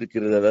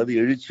கொண்டிருக்கிறது, அதாவது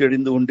எழுச்சி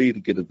அடைந்து கொண்டே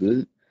இருக்கிறது.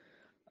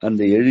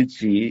 அந்த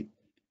எழுச்சி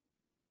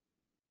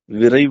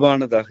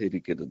விரைவானதாக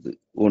இருக்கிறது.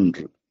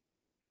 ஒன்று,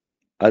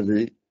 அது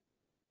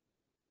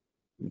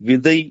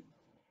விதை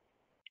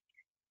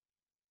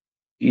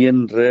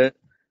என்ற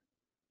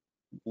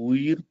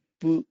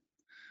உயிர்ப்பு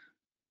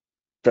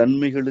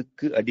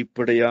தன்மைகளுக்கு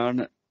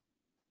அடிப்படையான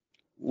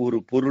ஒரு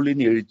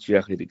பொருளின்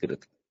எழுச்சியாக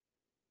இருக்கிறது.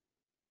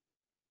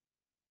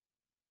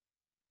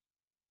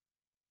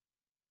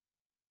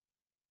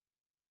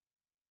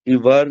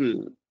 இவ்வாறு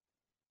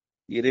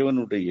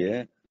இறைவனுடைய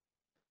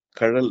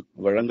கழல்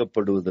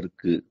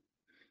வழங்கப்படுவதற்கு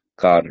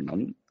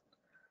காரணம்,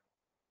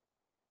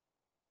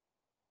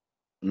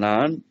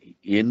 நான்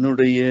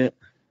என்னுடைய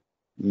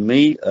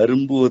மெய்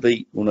அரும்புவதை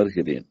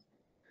உணர்கிறேன்,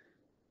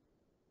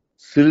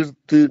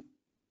 சிலிர்த்து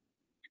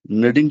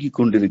நடுங்கிக்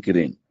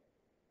கொண்டிருக்கிறேன்.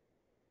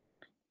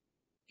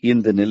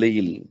 இந்த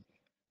நிலையில்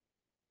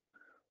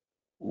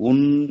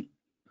உன்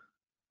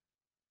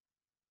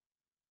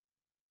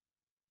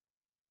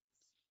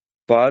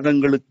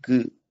பாதங்களுக்கு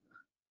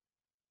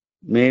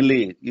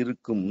மேலே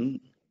இருக்கும்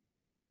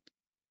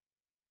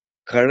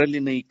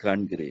கழலினை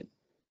காண்கிறேன்.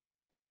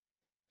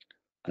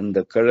 அந்த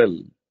கழல்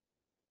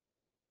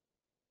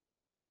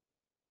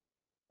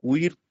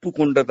உயிர்ப்பு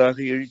கொண்டதாக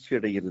எழுச்சி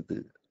அடைகிறது.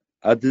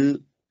 அது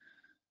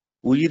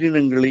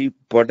உயிரினங்களை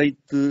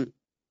படைத்து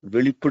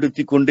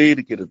வெளிப்படுத்திக் கொண்டே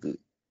இருக்கிறது.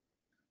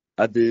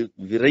 அது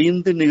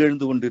விரைந்து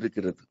நிகழ்ந்து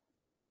கொண்டிருக்கிறது.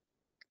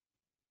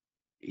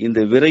 இந்த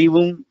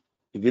விரைவும்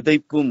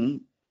விதைப்பும்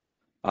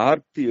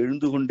ஆர்த்து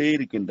எழுந்து கொண்டே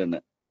இருக்கின்றன.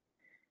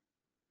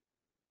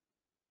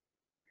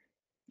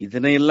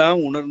 இதனையெல்லாம்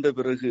உணர்ந்த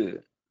பிறகு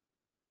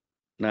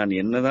நான்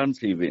என்னதான்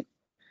செய்வேன்?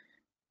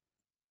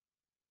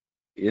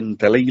 என்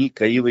தலையில்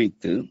கை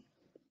வைத்து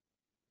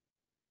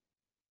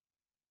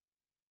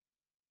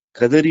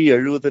கதறி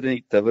அழுவதனை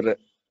தவிர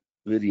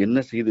வேறு என்ன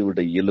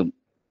செய்துவிட இயலும்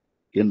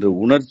என்ற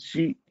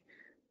உணர்ச்சி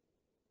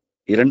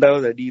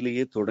 2வது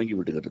அடியிலேயே தொடங்கி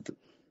விடுகிறது.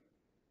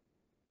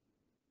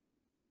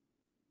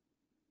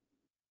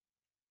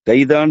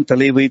 கைதான்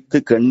தலை வைத்து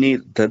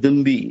கண்ணீர்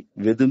ததும்பி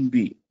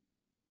வெதும்பி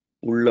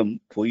உள்ளம்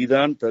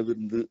பொய்தான்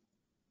தவிர்ந்து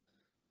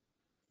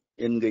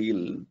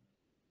என்கையில்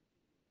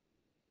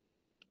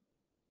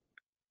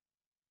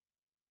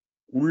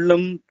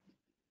உள்ளம்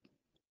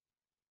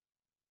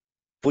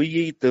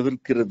பொய்யை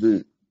தவிர்க்கிறது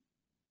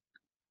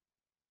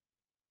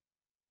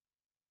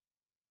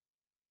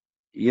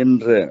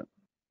என்ற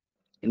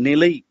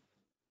நிலை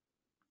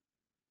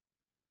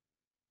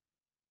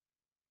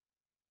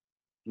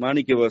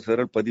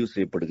மாணிக்கவாசகரால் பதிவு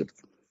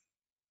செய்யப்படுகிறது.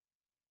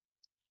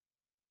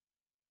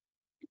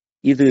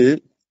 இது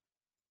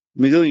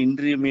மிகவும்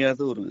இன்றியமையாத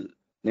ஒரு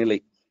நிலை.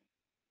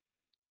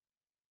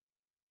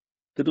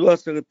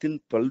 திருவாசகத்தின்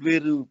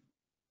பல்வேறு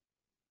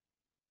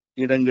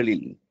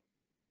இடங்களில்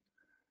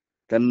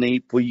தன்னை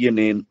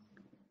பொய்யனேன்,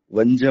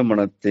 வஞ்ச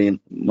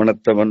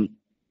மனத்தவன்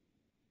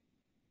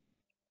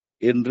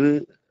என்று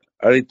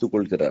அழைத்துக்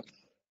கொள்கிறார்.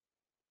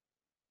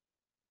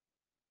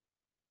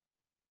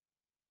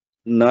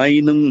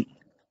 நாயினும்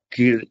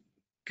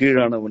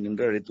கீழானவன்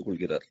என்று அழைத்துக்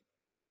கொள்கிறார்.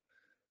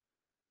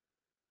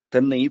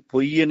 தன்னை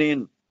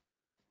பொய்யனேன்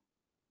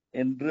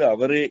என்று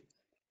அவரே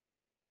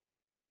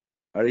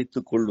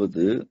அழைத்துக்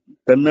கொள்வது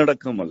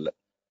தன்னடக்கம் அல்ல.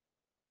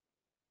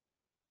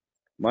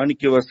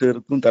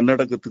 மாணிக்கவாசகருக்கும்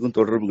தன்னடக்கத்துக்கும்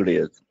தொடர்பு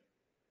கிடையாது.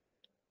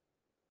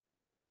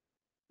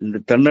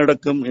 இந்த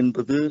தன்னடக்கம்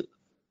என்பது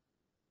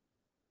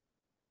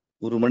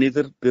ஒரு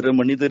மனிதர் பிற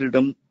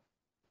மனிதரிடம்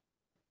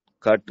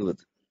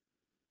காட்டுவது.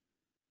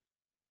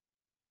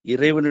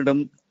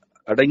 இறைவனிடம்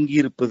அடங்கி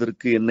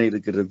இருப்பதற்கு என்ன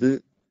இருக்கிறது,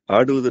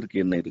 ஆடுவதற்கு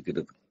என்ன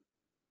இருக்கிறது?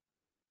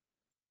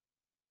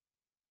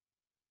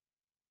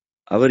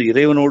 அவர்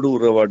இறைவனோடு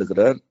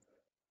உறவாடுகிறார்.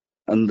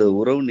 அந்த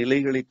உறவு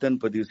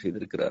நிலைகளைத்தான் பதிவு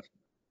செய்திருக்கிறார்.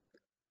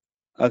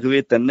 ஆகவே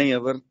தன்னை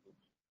அவர்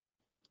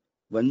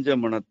வஞ்ச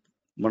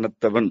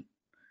மனத்தவன்,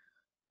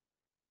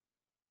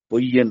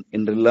 பொய்யன்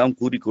என்றெல்லாம்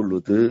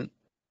கூறிக்கொள்வது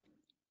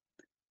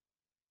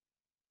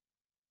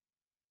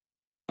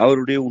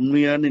அவருடைய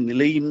உண்மையான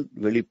நிலையின்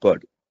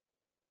வெளிப்பாடு.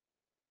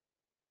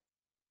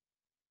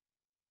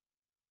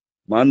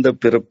 மாந்த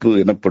பிறப்பு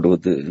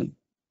எனப்படுவது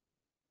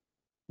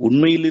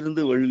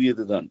உண்மையிலிருந்து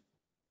வழுவியதுதான்.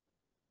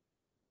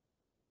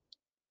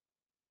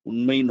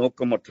 உண்மை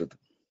நோக்கமற்றது,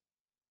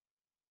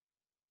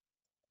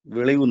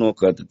 விளைவு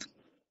நோக்காதது.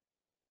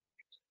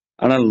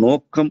 ஆனால்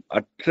நோக்கம்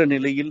அற்ற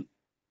நிலையில்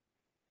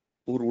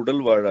ஒரு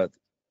உடல் வாழாது.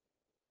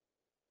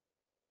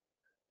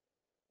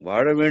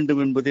 வாழ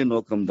வேண்டும் என்பதே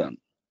நோக்கம்தான்.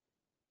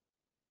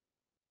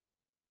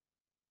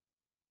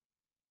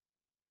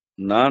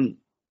 நான்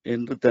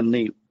என்று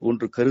தன்னை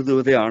ஒன்று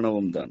கருதுவதே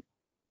ஆணவம்தான்.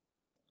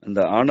 அந்த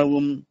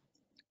ஆணவம்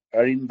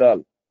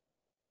அழிந்தால்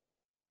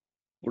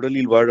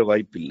உடலில் வாழ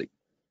வாய்ப்பில்லை.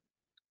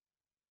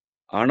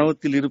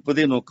 ஆணவத்தில்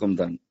இருப்பதே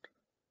நோக்கம்தான்.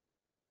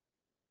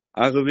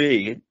 ஆகவே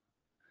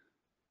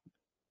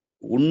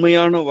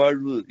உண்மையான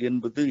வாழ்வு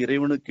என்பது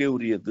இறைவனுக்கே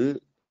உரியது.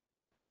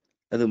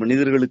 அது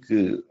மனிதர்களுக்கு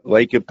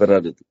வாய்க்கப்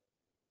பெறாதது.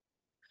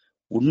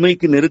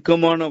 உண்மைக்கு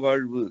நெருக்கமான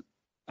வாழ்வு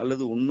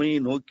அல்லது உண்மையை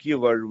நோக்கிய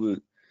வாழ்வு,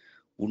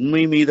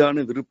 உண்மை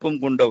மீதான விருப்பம்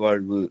கொண்ட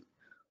வாழ்வு,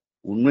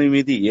 உண்மை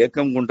மீது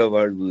ஏக்கம் கொண்ட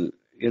வாழ்வு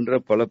என்ற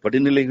பல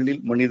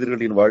படிநிலைகளில்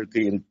மனிதர்களின்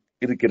வாழ்க்கை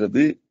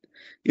இருக்கிறது,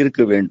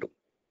 இருக்க வேண்டும்.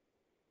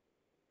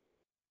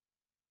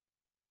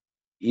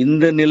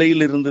 இந்த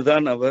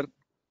நிலையிலிருந்துதான் அவர்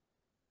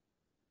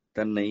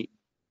தன்னை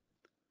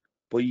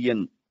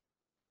பொய்யன்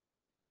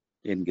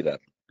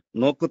என்கிறார்.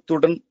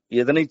 நோக்கத்துடன்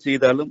எதனை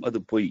செய்தாலும் அது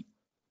பொய்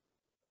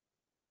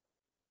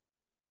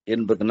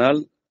என்பதனால்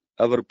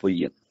அவர்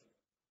பொய்யன்.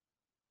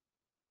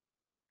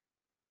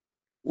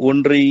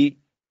 ஒன்றை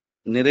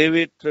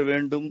நிறைவேற்ற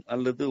வேண்டும்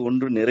அல்லது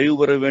ஒன்று நிறைவு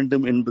பெற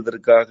வேண்டும்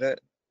என்பதற்காக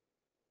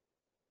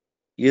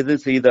எது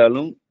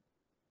செய்தாலும்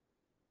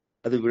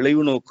அது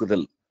விளைவு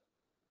நோக்குதல்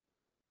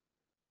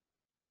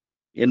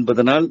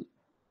என்பதனால்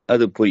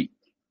அது பொய்.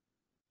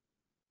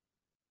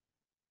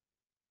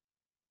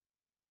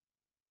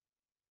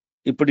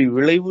 இப்படி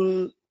விளைவு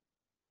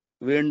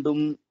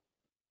வேண்டும்,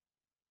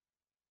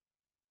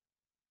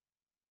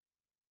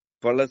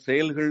 பல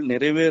செயல்கள்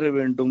நிறைவேற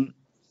வேண்டும்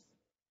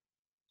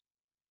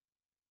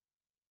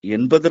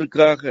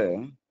என்பதற்காக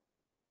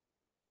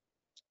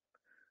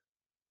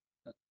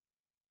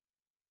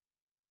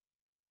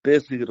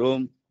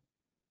பேசுகிறோம்,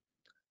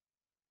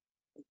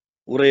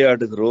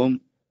 உரையாடுகிறோம்.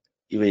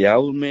 இவை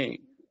யாவுமே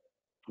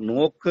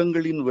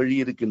நோக்கங்களின் வழி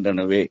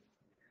இருக்கின்றனவே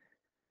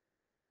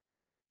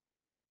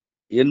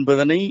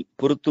என்பதனை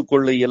பொறுத்துக்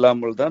கொள்ள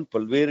இயலாமல் தான்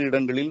பல்வேறு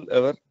இடங்களில்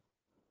அவர்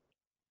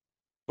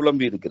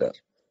புலம்பியிருக்கிறார்.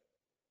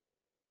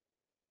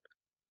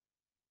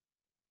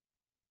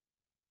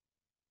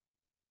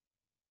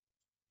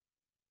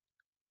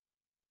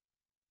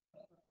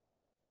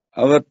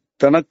 அவர்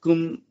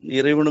தனக்கும்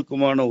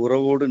இறைவனுக்குமான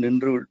உறவோடு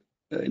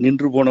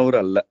நின்று போனவர்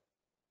அல்ல.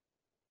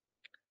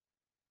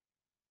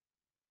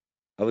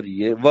 அவர்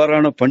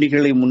எவ்வாறான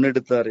பணிகளை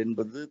முன்னெடுத்தார்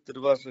என்பது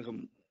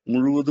திருவாசகம்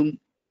முழுவதும்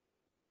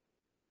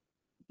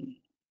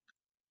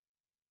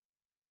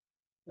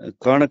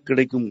காண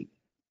கிடைக்கும்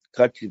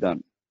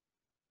காட்சிதான்.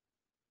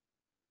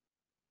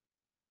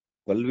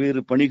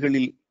 பல்வேறு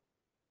பணிகளில்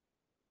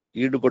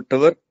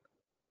ஈடுபட்டவர்,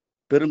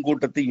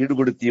 பெருங்கூட்டத்தை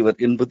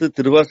ஈடுபடுத்தியவர் என்பது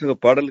திருவாசக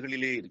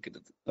பாடல்களிலே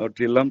இருக்கிறது.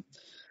 அவற்றையெல்லாம்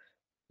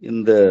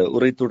இந்த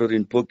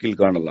உரைத்தொடரின் போக்கில்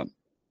காணலாம்.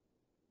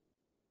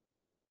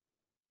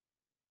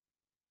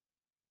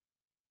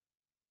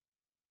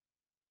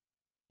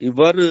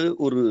 இவ்வாறு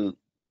ஒரு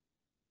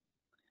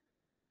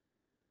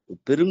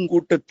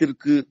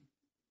பெருங்கூட்டத்திற்கு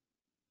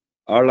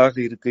ஆளாக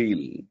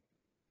இருக்கையில்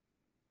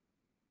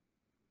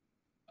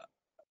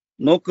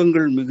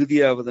நோக்கங்கள்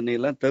மிகுதியாவதனை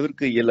எல்லாம்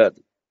தவிர்க்க இயலாது.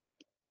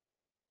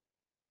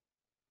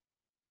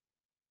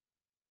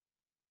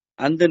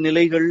 அந்த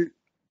நிலைகள்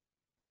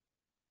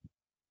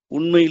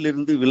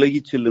உண்மையிலிருந்து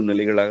விலகிச் செல்லும்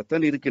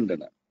நிலைகளாகத்தான்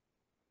இருக்கின்றன.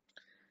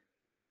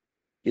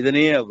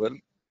 இதனே அவர்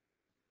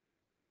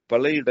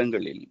பல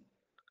இடங்களில்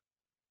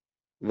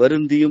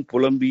வருந்தியும்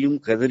புலம்பியும்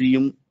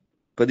கதறியும்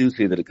பதிவு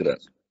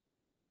செய்திருக்கிறார்.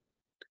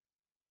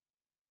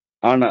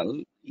 ஆனால்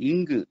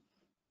இங்கு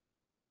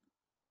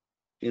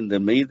இந்த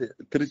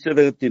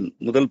திருச்சதகத்தின்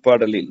முதல்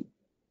பாடலில்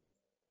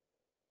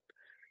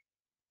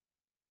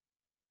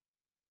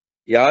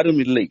யாரும்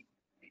இல்லை,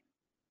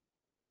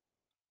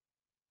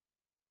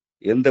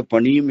 எந்த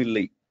பணியும்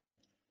இல்லை,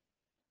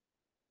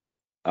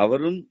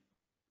 அவரும்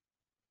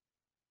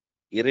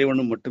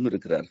இறைவனும் மட்டும்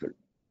இருக்கிறார்கள்.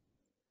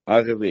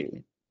 ஆகவே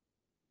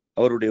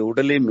அவருடைய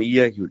உடலே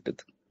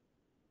மெய்யாகிவிட்டது.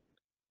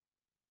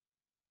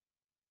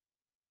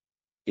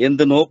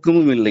 எந்த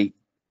நோக்கமும் இல்லை,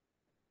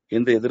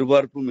 எந்த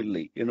எதிர்பார்ப்பும்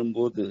இல்லை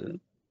எனும்போது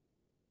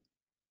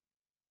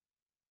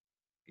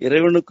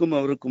இறைவனுக்கும்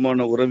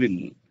அவருக்குமான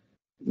உறவில்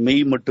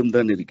மெய்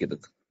மட்டும்தான்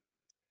இருக்கிறது.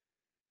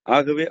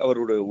 ஆகவே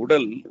அவருடைய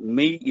உடல்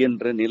மெய்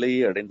என்ற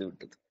நிலையை அடைந்து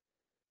விட்டது.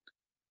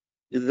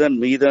 இதுதான்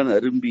மெய்தான்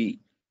அரும்பி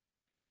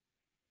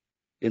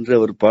என்று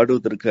அவர்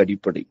பாடுவதற்கு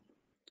அடிப்படை.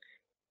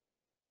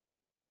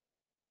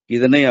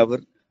 இதனை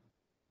அவர்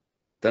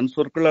தன்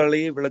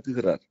சொற்களாலேயே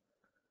விளக்குகிறார்.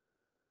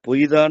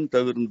 பொய்தான்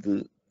தவிர்ந்து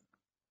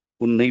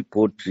உன்னை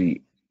போற்றி,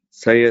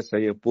 சய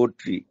சய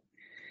போற்றி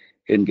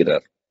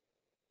என்கிறார்.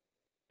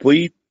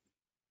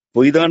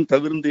 பொய்தான்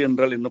தவிர்ந்து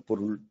என்றால் என்ன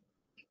பொருள்?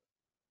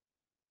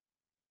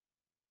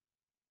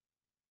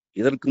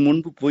 இதற்கு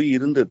முன்பு பொய்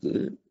இருந்தது,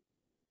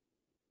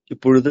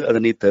 இப்பொழுது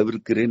அதனை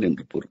தவிர்க்கிறேன்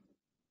என்று பொருள்.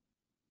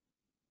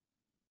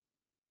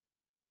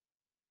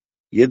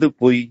 எது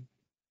பொய்?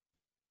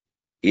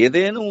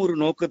 ஏதேனும் ஒரு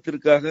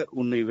நோக்கத்திற்காக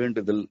உன்னை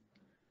வேண்டுதல்,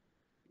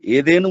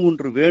 ஏதேனும்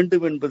ஒன்று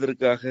வேண்டும்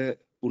என்பதற்காக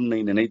உன்னை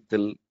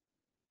நினைத்தல்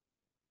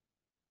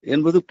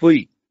என்பது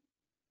பொய்.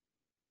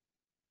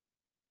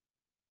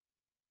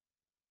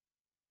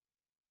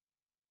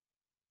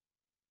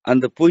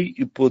 அந்த பொய்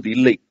இப்போது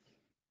இல்லை.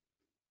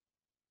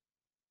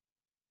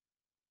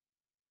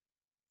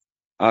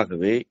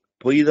 ஆகவே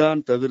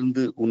பொய்தான்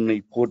தவிர்ந்து உன்னை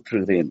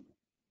போற்றுகிறேன்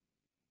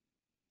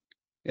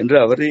என்று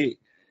அவரே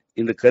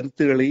இந்த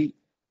கருத்துக்களை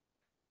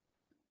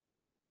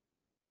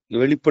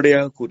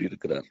வெளிப்படையாக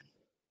கூறியிருக்கிறார்.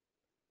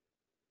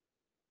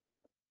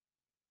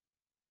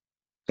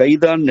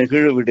 கைதான்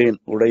நெகிழ விடேன்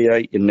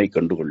உடையாய் என்னை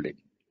கண்டுகொள்ளேன்.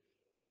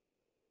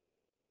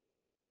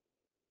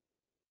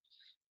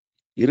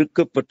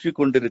 இருக்க பற்றி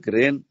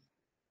கொண்டிருக்கிறேன்.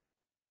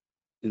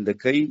 இந்த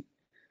கை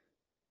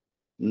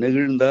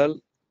நெகிழ்ந்தால்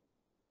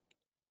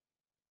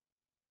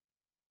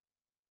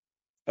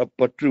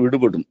அப்பற்று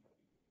விடுபடும்.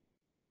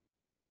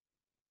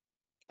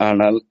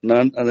 ஆனால்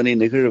நான் அதனை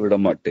நெகிழ விட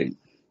மாட்டேன்.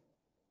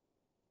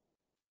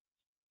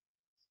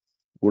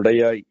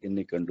 உடையாய்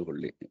என்னை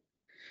கண்டுகொள்ளேன்.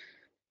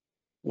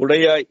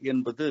 உடையாய்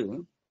என்பது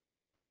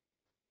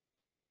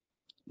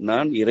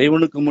நான்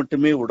இறைவனுக்கு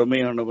மட்டுமே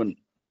உடைமையானவன்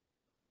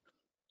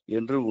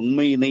என்று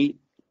உண்மையினை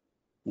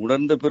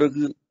உணர்ந்த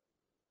பிறகு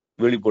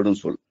வெளிப்படும்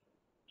சொல்.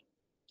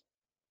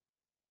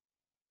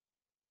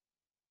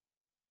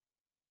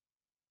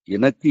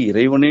 எனக்கு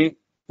இறைவனே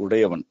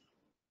உடையவன்,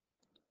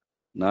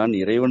 நான்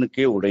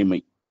இறைவனுக்கே உடைமை,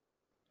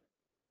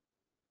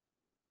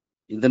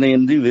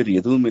 இதனையன்றி வேறு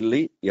எதுவும்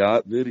இல்லை,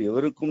 வேறு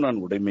எவருக்கும்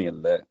நான் உடைமை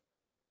அல்ல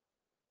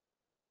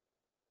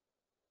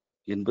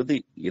என்பது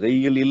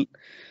இறையியலில்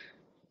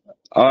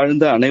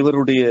ஆழ்ந்த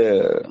அனைவருடைய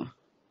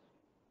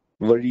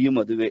வழியும்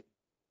அதுவே.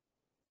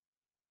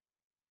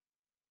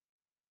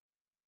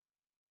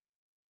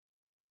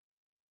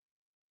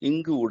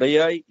 இங்கு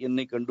உடையாய்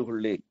என்னை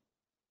கண்டுகொள்ளே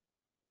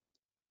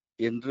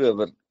என்று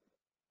அவர்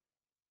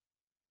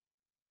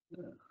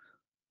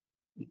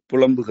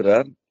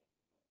புலம்புகிறார்.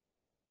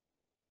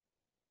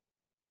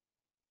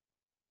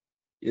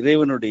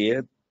 இறைவனுடைய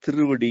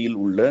திருவடியில்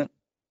உள்ள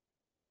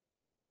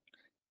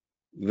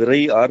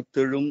விரை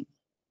ஆர்த்தெழும்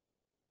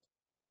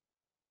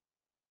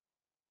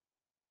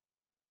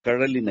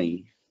கழலினை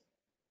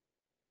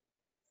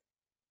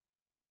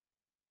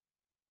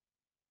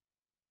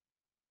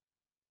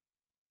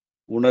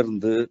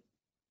உணர்ந்து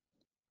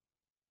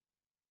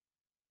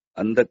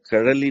அந்த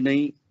கழலினை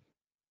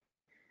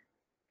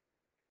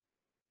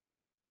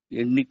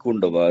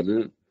எண்ணிக்கொண்டவாறு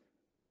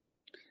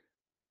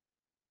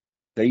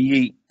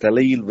கையை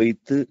தலையில்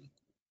வைத்து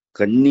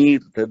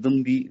கண்ணீர்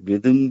ததும்பி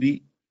வெதும்பி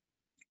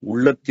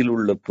உள்ளத்தில்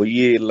உள்ள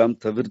பொய்யை எல்லாம்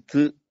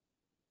தவிர்த்து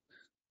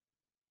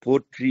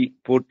போற்றி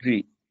போற்றி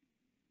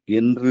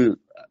என்று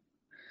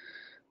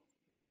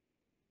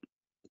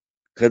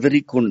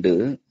கதறிக்கொண்டு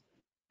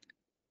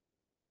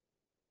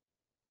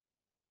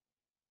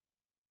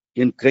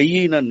என்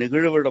கையை நான்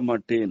நெகிழவிட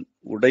மாட்டேன்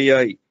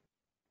உடையாய்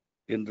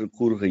என்று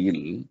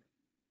கூறுகையில்,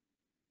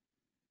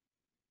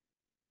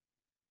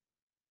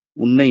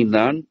 உன்னை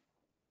நான்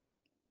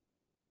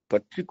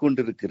பற்றி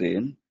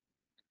கொண்டிருக்கிறேன்,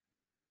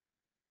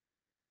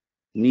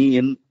 நீ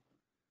என்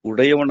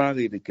உடையவனாக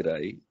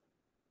இருக்கிறாய்,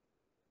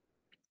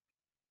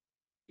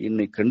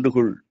 என்னை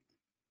கண்டுகொள்,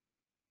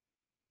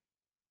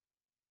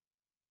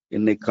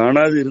 என்னை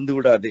காணாது இருந்து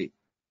விடாதே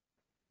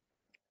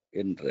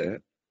என்ற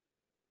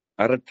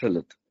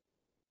அரற்றலது.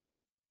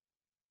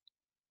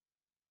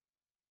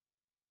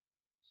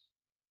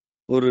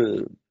 ஒரு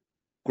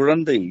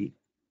குழந்தை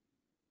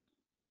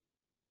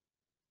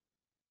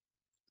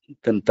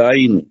தன்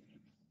தாயின்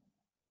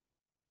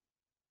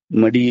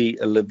மடியை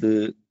அல்லது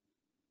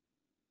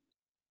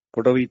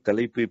புடவை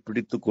தலைப்பை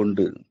பிடித்துக்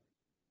கொண்டு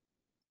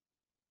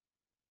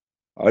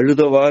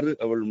அழுதவாறு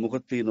அவள்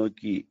முகத்தை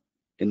நோக்கி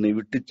என்னை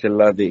விட்டு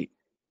செல்லாதே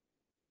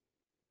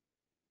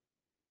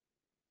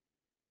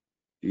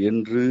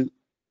என்று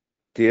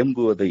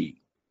தேம்புவதை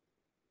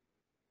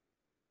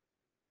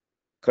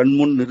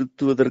கண்முன்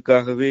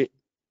நிறுத்துவதற்காகவே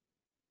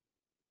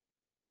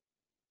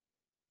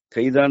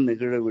கைதான்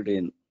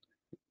நெகிழவிடேன்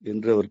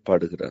என்று அவர்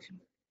பாடுகிறார்.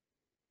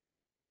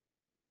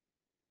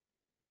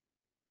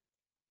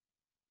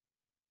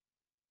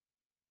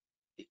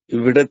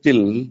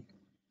 இவ்விடத்தில்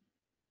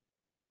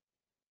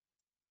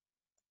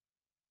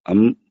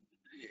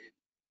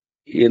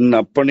என்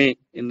அப்பனே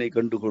என்னை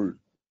கண்டுகொள்,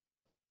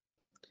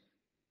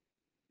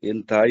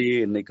 என் தாயே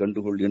என்னை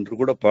கண்டுகொள் என்று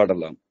கூட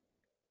பாடலாம்.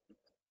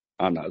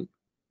 ஆனால்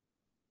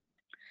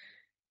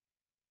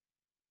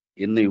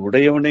என்னை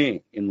உடையவனே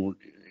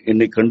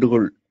என்னை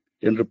கண்டுகொள்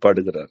என்று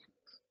பாடுகிறார்.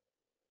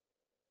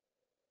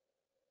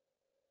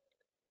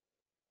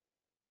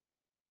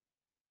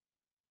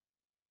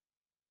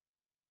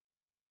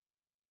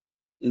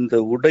 இந்த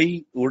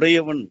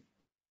உடையவன்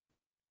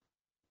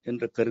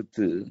என்ற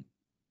கருத்து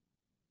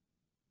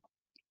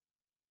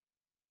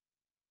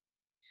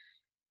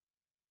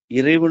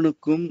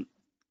இறைவனுக்கும்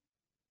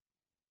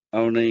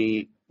அவனை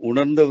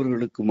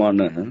உணர்ந்தவர்களுக்குமான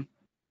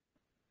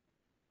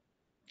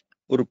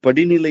ஒரு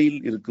படிநிலையில்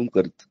இருக்கும்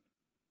கருத்து.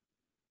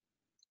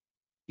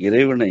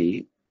 இறைவனை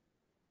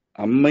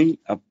அம்மை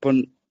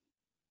அப்பன்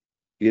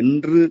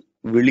என்று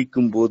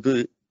விழிக்கும் போது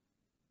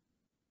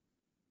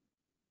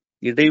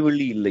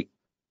இடைவெளி இல்லை.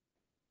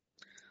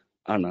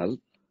 ஆனால்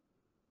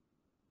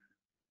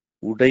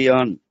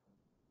உடையான்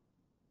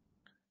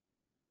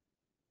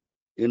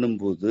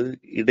எனும்போது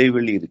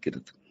இடைவெளி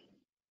இருக்கிறது.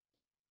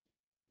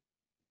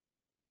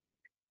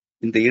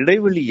 இந்த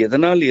இடைவெளி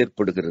எதனால்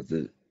ஏற்படுகிறது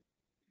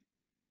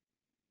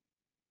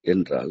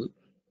என்றால்,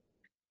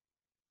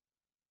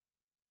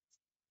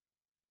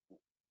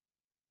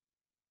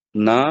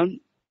 நான்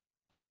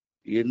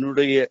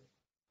என்னுடைய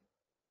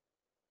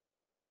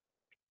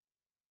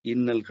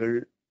இன்னல்கள்,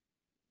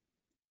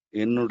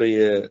 என்னுடைய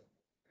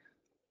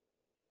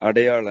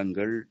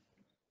அடையாளங்கள்,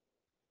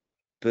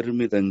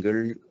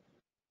 பெருமிதங்கள்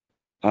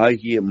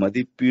ஆகிய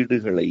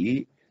மதிப்பீடுகளை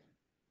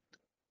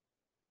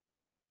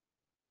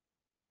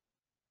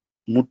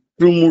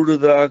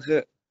முற்றுமுழுதாக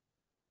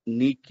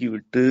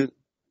நீக்கிவிட்டு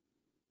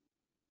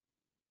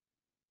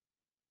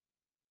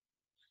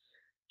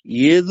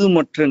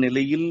ஏதுமற்ற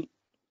நிலையில்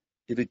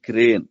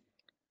இருக்கிறேன்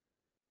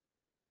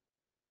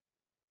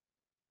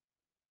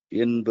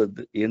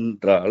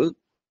என்றால்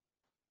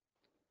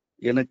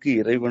எனக்கு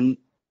இறைவன்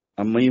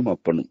அம்மையும்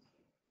அப்பனும்.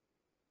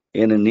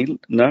 ஏனெனில்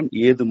நான்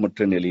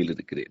ஏதுமற்ற நிலையில்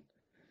இருக்கிறேன்.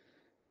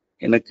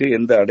 எனக்கு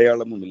எந்த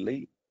அடையாளமும் இல்லை,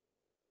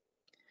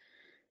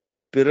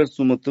 பிறர்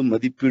சுமத்தும்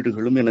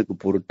மதிப்பீடுகளும் எனக்கு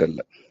பொருட்டல்ல.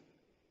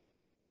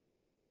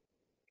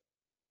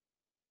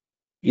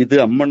 இது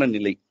அம்மன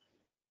நிலை.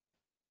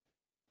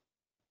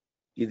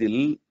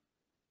 இதில்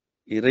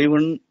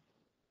இறைவன்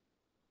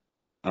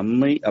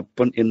அம்மை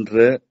அப்பன் என்ற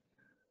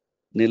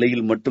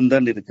நிலையில்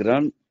மட்டும்தான்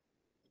இருக்கிறான்.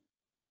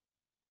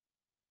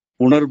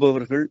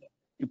 உணர்பவர்கள்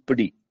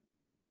இப்படி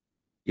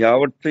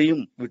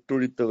யாவற்றையும்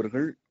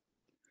விட்டொழித்தவர்கள்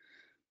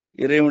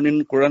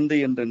இறைவனின் குழந்தை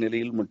என்ற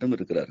நிலையில் மட்டும்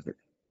இருக்கிறார்கள்.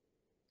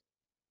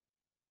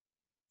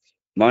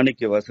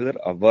 மாணிக்க வாசகர்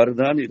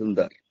அவ்வாறுதான்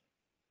இருந்தார்.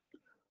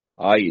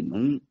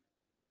 ஆயினும்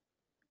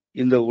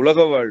இந்த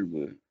உலக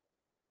வாழ்வு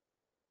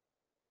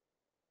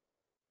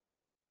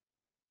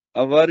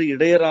அவ்வாறு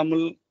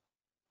இடையறாமல்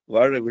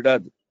வாழ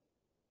விடாது.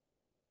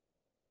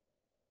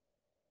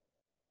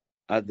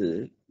 அது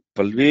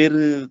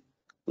பல்வேறு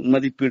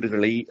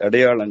மதிப்பீடுகளை,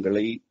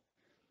 அடையாளங்களை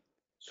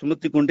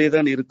சுமத்திக்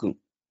கொண்டேதான் இருக்கும்.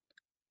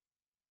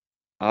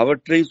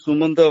 அவற்றை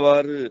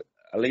சுமந்தவாறு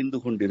அலைந்து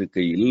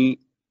கொண்டிருக்கையில்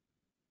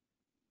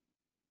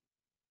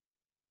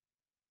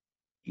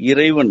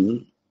இறைவன்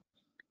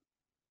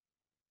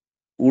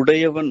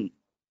உடையவன்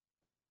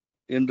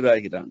என்று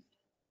ஆகிறான்.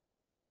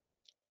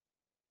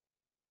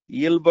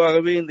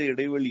 இயல்பாகவே இந்த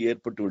இடைவெளி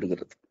ஏற்பட்டு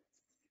விடுகிறது.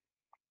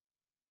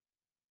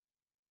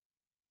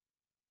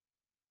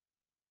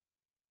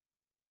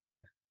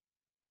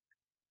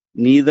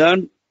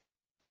 நீதான்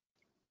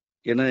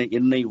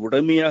என்னை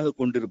உடைமையாக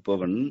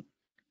கொண்டிருப்பவன்,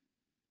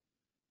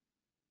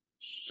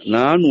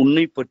 நான்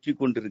உன்னை பற்றி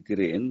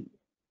கொண்டிருக்கிறேன்,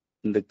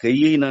 இந்த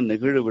கையை நான்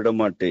நெகிழ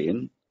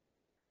விடமாட்டேன்,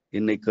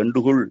 என்னை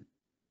கண்டுகொள்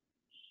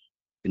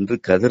என்று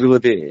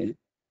கதறுவதே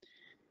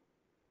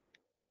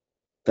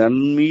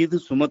தன் மீது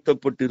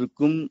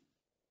சுமத்தப்பட்டிருக்கும்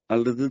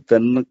அல்லது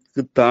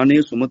தனக்கு தானே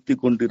சுமத்தி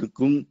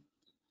கொண்டிருக்கும்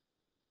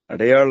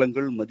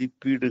அடையாளங்கள்,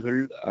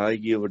 மதிப்பீடுகள்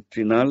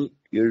ஆகியவற்றினால்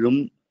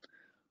எழும்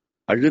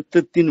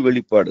அழுத்தத்தின்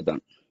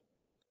வெளிப்பாடுதான்.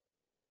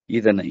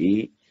 இதனை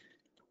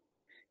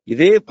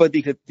இதே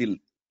பதிகத்தில்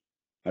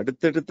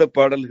அடுத்தடுத்த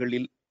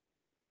பாடல்களில்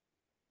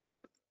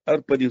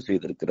அவர் பதிவு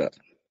செய்திருக்கிறார்.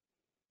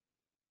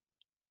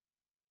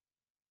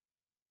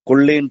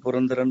 கொள்ளேன்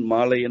புரந்தரன்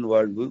மாலையன்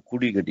வாழ்வு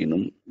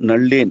குடிகடினும்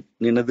நல்லேன்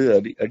நினது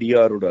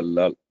அடியாரோடு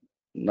அல்லால்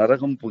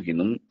நரகம்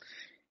புகினும்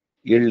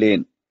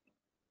எள்ளேன்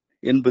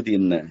என்பது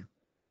என்ன?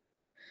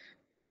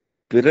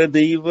 பிற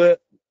தெய்வ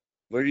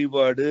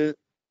வழிபாடு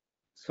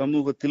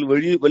சமூகத்தில்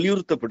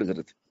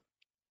வலியுறுத்தப்படுகிறது.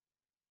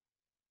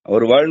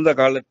 அவர் வாழ்ந்த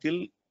காலத்தில்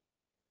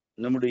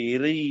நம்முடைய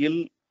இறையியல்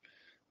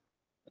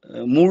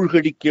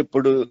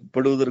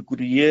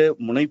மூழ்கடிக்கப்படுவதற்குரிய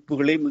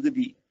முனைப்புகளே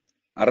மிகுதி.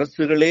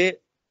 அரசுகளே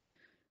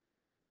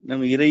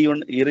நம்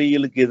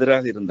இறையியலுக்கு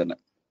எதிராக இருந்தன.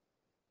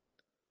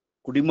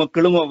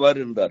 குடிமக்களும் அவ்வாறு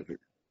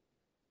இருந்தார்கள்.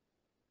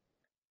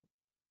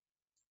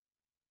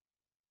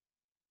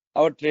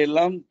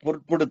 அவற்றையெல்லாம்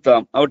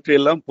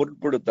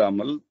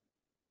பொருட்படுத்தாமல்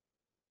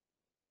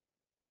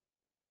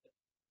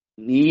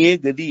நீயே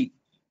கதி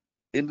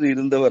என்று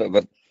இருந்தவர்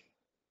அவர்.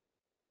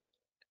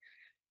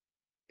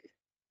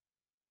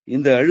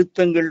 இந்த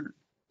அழுத்தங்கள்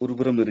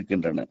ஒருபுறம்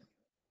இருக்கின்றன.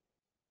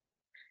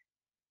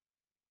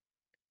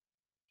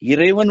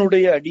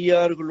 இறைவனுடைய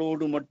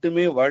அடியார்களோடு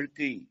மட்டுமே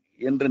வாழ்க்கை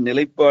என்ற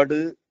நிலைப்பாடு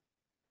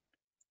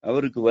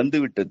அவருக்கு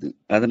வந்துவிட்டது.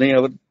 அதனை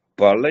அவர்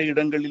பல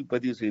இடங்களில்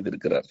பதிவு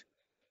செய்திருக்கிறார்.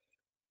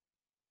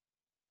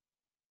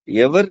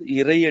 எவர்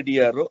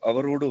இறையடியாரோ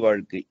அவரோடு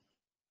வாழ்க்கை,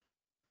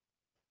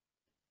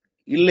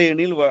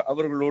 இல்லையெனில்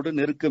அவர்களோடு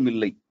நெருக்கம்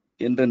இல்லை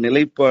என்ற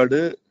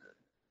நிலைப்பாடு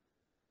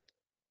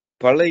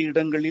பல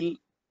இடங்களில்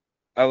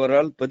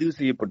அவரால் பதிவு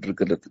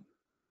செய்யப்பட்டிருக்கிறது.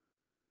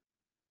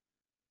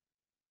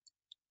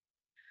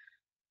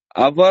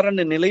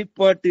 அவ்வாறான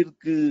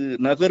நிலைப்பாட்டிற்கு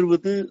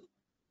நகர்வது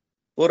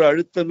ஒரு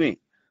அழுத்தமே.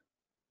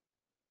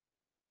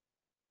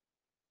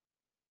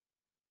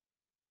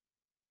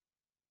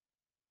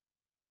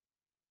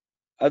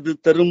 அது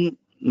தரும்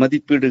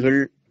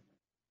மதிப்பீடுகள்,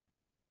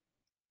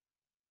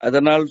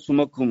 அதனால்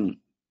சுமக்கும்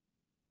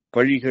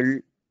பழிகள்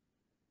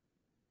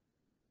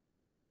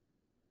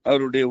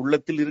அவருடைய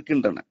உள்ளத்தில்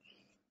இருக்கின்றன.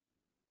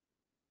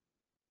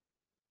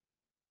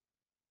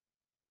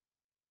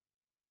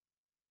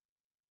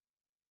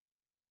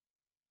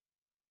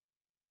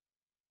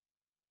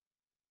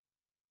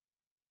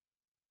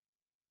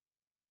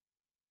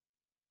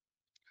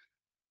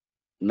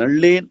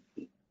 நல்லேன்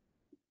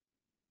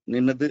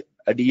நினது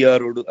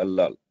அடியாரோடு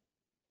அல்லால்,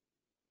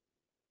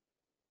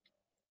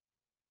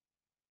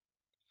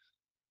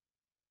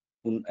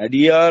 உன்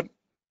அடியார்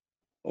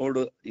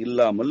ஓடு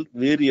இல்லாமல்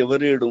வேறு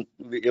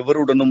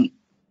எவருடனும்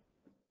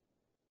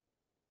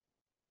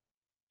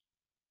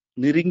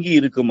நெருங்கி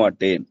இருக்க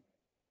மாட்டேன்.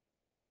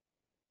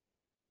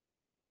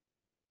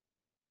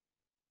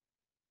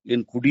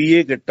 என்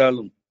குடியே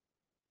கெட்டாலும்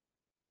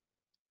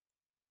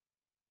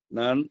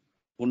நான்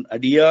உன்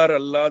அடியார்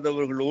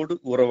அல்லாதவர்களோடு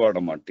உறவாட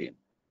மாட்டேன்.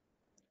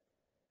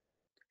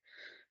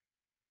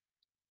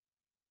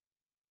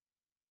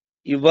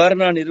 இவ்வாறு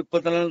நான்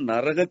இருப்பதனால்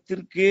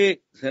நரகத்திற்கே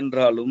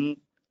சென்றாலும்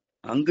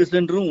அங்கு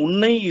சென்றும்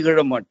உன்னை இகழ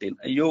மாட்டேன்.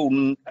 ஐயோ,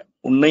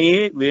 உன்னையே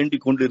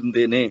வேண்டிக்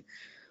கொண்டிருந்தேனே,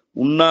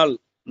 உன்னால்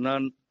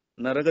நான்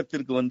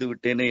நரகத்திற்கு வந்து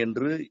விட்டேனே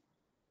என்று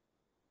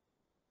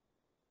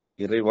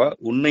இறைவா,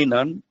 உன்னை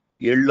நான்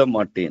எள்ள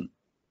மாட்டேன்,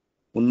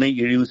 உன்னை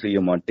இழிவு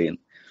செய்ய மாட்டேன்.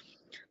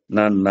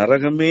 நான்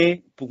நரகமே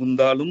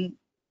புகுந்தாலும்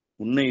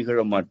உன்னை இகழ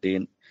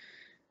மாட்டேன்.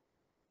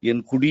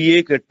 என் குடியே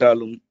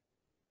கெட்டாலும்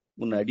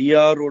உன்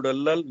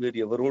அடியாரோடல்லால் வேறு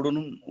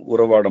எவரோடனும்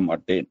உறவாட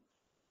மாட்டேன்.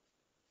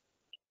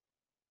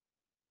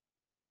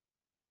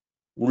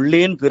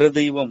 உள்ளேன் பிற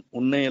தெய்வம்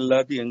உன்னை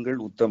அல்லாது எங்கள்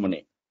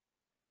உத்தமனே.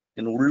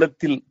 என்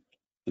உள்ளத்தில்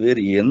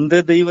வேறு எந்த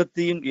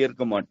தெய்வத்தையும்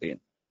ஏற்க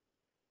மாட்டேன்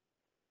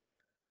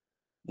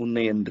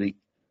உன்னை அன்றி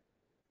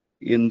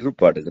என்று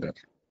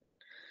பாடுகிறார்.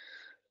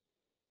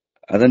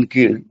 அதன்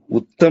கீழ்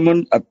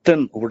உத்தமன்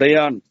அத்தன்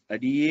உடையான்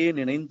அடியே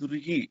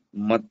நினைந்துருகி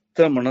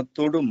மத்த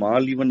மனத்தோடு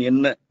மாலிவன்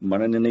என்ன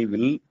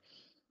மனநினைவில்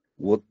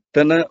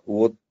ஒத்தன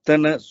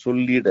ஒத்தன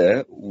சொல்லிட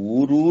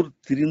ஊரூர்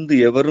திரிந்து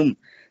எவரும்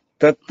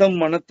தத்தம்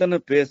மனத்தன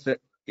பேச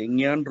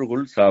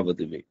எஞ்ஞான்றுகொள்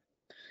சாவதுவே.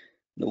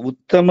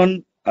 உத்தமன்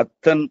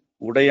அத்தன்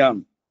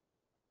உடையான்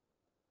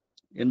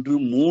என்று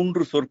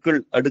 3 சொற்கள்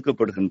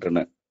அடுக்கப்படுகின்றன.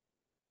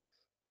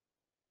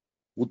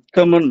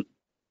 உத்தமன்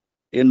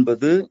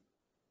என்பது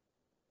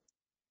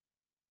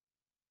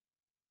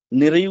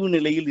நிறைவு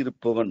நிலையில்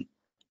இருப்பவன்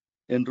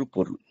என்று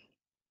பொருள்.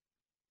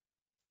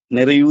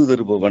 நிறைவு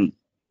தருபவன்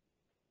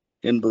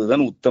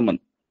என்பதுதான் உத்தமன்.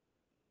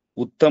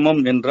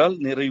 உத்தமம் என்றால்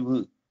நிறைவு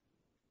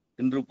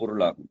என்று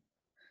பொருளாகும்.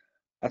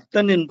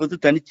 அத்தன் என்பது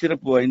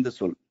தனிச்சிறப்பு வாய்ந்த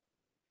சொல்.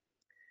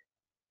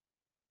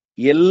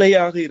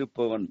 எல்லையாக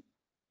இருப்பவன்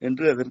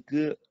என்று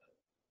அதற்கு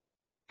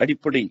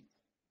அடிப்படை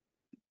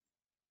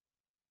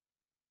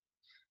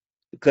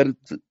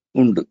கருத்து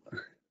உண்டு.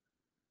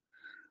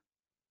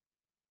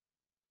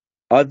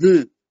 அது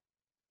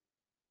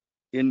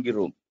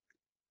என்கிறோம்.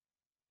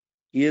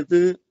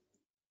 எது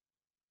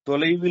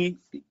தொலைவில்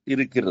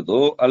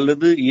இருக்கிறதோ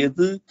அல்லது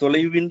எது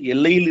தொலைவின்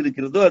எல்லையில்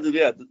இருக்கிறதோ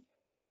அதுவே அது.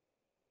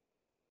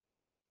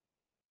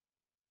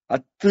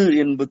 அத்து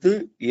என்பது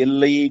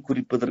எல்லையை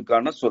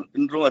குறிப்பதற்கான சொல்.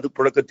 இன்றும் அது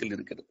புழக்கத்தில்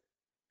இருக்கிறது.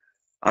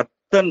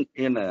 அத்தன்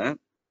என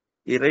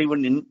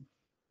இறைவனின்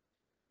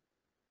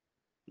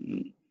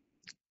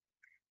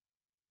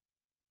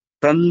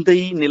தந்தை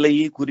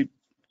நிலையை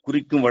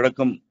குறிக்கும்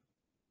வழக்கம்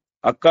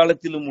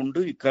அக்காலத்திலும்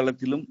உண்டு,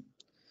 இக்காலத்திலும்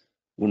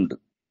உண்டு.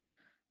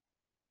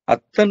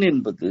 அத்தன்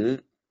என்பது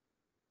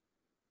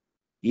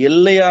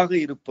எல்லையாக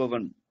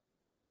இருப்பவன்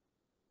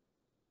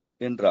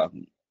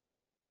என்றாகும்.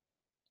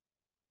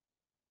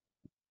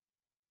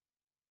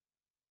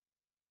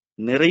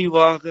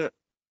 நிறைவாக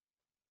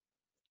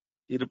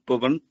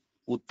இருப்பவன்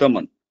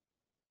உத்தமன்.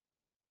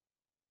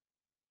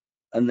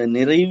 அந்த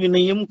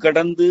நிறைவினையும்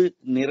கடந்து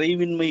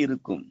நிறைவின்மை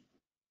இருக்கும்.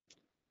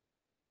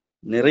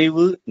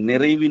 நிறைவு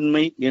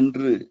நிறைவின்மை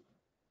என்று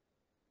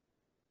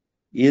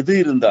எது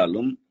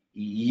இருந்தாலும்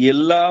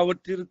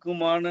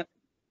எல்லாவற்றிற்குமான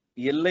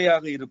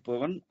எல்லையாக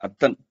இருப்பவன்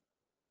அத்தன்.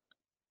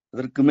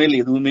 அதற்கு மேல்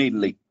எதுவுமே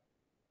இல்லை.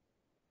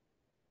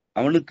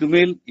 அவனுக்கு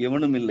மேல்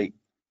எவனும் இல்லை,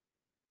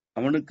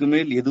 அவனுக்கு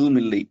மேல் எதுவும்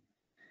இல்லை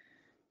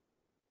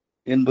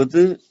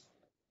என்பது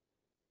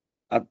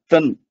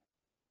அத்தன்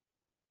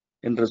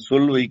என்ற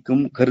சொல்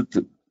வைக்கும்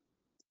கருத்து.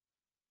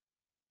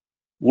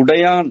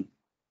 உடையான்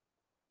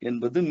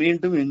என்பது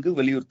மீண்டும் இங்கு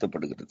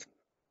வலியுறுத்தப்படுகிறது.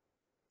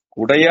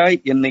 உடையாய்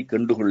என்னை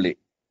கண்டுகொள்ளே.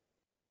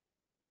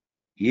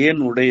 ஏன்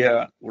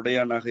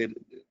உடையானாக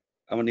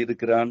அவன்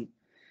இருக்கிறான்?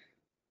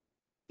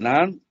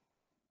 நான்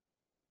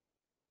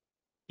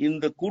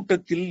இந்த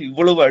கூட்டத்தில்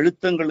இவ்வளவு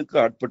அழுத்தங்களுக்கு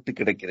ஆட்பட்டு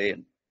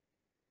கிடக்கிறேன்.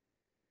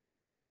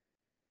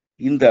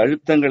 இந்த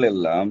அழுத்தங்கள்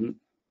எல்லாம்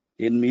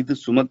என் மீது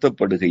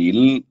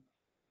சுமத்தப்படுகையில்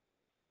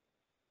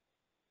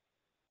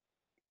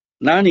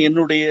நான்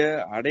என்னுடைய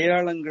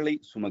அடையாளங்களை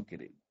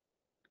சுமக்கிறேன்.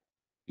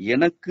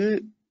 எனக்கு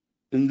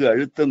இங்கு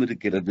அழுத்தம்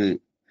இருக்கிறது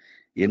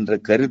என்ற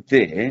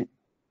கருத்தே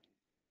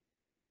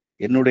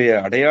என்னுடைய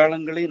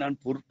அடையாளங்களை நான்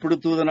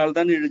பொருட்படுத்துவதனால்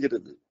தான்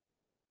எழுகிறது.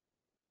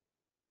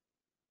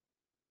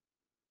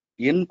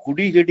 என்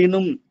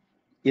குடிகெடினும்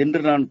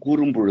என்று நான்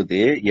கூறும்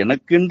பொழுதே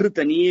எனக்கென்று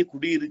தனியே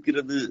குடி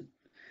இருக்கிறது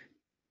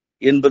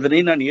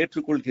என்பதனை நான்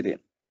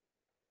ஏற்றுக்கொள்கிறேன்.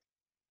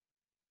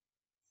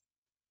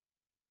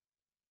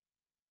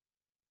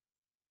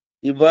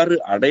 இவ்வாறு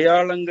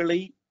அடையாளங்களை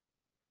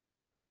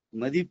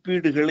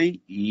மதிப்பீடுகளை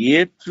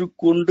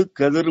ஏற்றுக்கொண்டு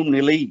கதரும்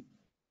நிலை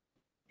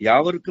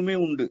யாவருக்குமே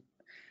உண்டு.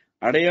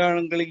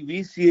 அடையாளங்களை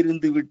வீசி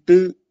எறிந்து விட்டு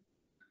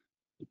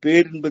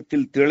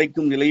பேரின்பத்தில்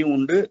திளைக்கும் நிலையும்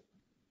உண்டு.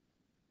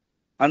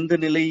 அந்த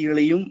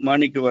நிலைகளையும்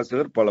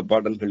மாணிக்கவாசகர் பல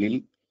பாடல்களில்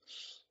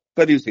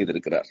பதிவு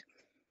செய்திருக்கிறார்.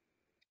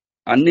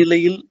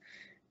 அந்நிலையில்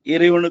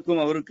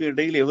இறைவனுக்கும் அவருக்கு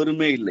இடையில்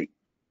எவருமே இல்லை.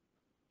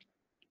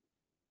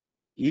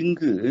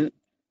 இங்கு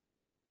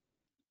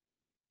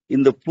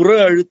இந்த புற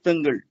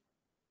அழுத்தங்கள்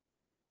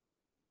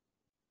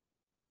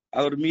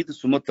அவர் மீது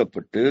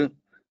சுமத்தப்பட்டு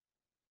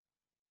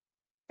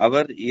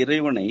அவர்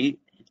இறைவனை,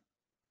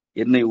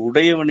 என்னை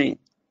உடையவனே,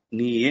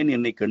 நீ ஏன்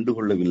என்னை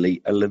கண்டுகொள்ளவில்லை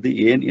அல்லது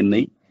ஏன்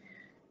என்னை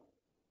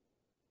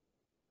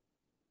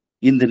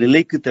இந்த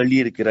நிலைக்கு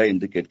தள்ளியிருக்கிறாய்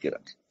என்று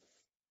கேட்கிறார்.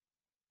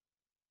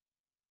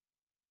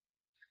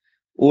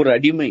 ஓர்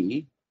அடிமை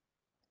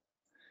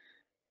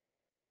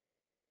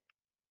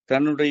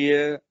தன்னுடைய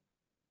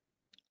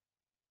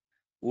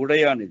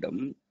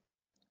உடையானிடம்,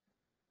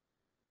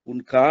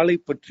 உன் காலை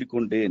பற்றி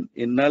கொண்டேன்,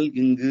 என்னால்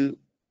இங்கு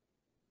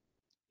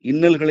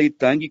இன்னல்களை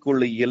தாங்கிக்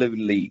கொள்ள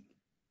இயலவில்லை,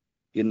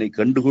 என்னை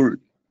கண்டுகொள்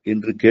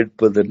என்று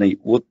கேட்பதனை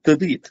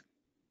ஒத்தது இது.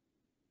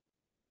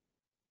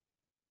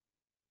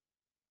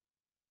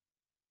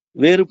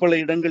 வேறு பல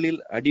இடங்களில்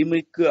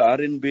அடிமைக்கு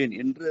ஆரென்பேன்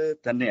என்று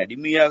தன்னை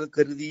அடிமையாக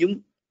கருதியும்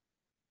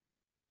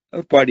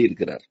அவர்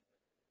பாடியிருக்கிறார்.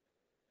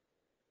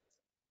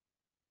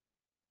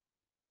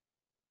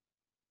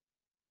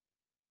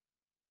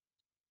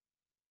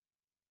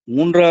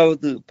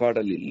 மூன்றாவது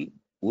பாடலில்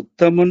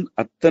உத்தமன்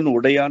அத்தன்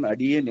உடையான்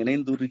அடியே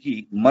நினைந்துருகி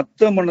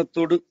மத்த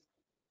மனத்தோடு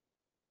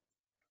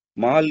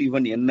மால்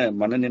இவன் என்ன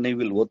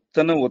மனநினைவில்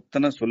ஒத்தன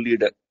ஒத்தன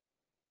சொல்லிட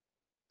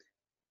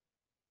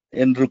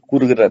என்று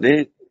கூறுகிறாரே.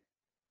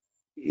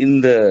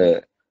 இந்த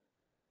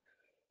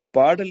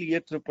பாடல்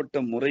இயற்றப்பட்ட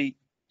முறை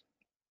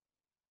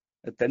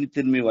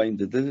தனித்தன்மை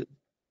வாய்ந்தது.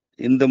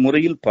 இந்த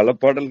முறையில் பல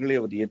பாடல்களை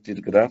அவர்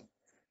இயற்றியிருக்கிறார்.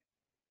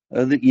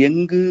 அது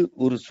எங்கு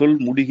ஒரு சொல்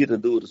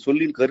முடிகிறது, ஒரு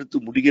சொல்லின் கருத்து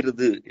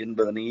முடிகிறது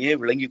என்பதனையே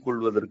விளங்கிக்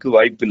கொள்வதற்கு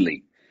வாய்ப்பில்லை.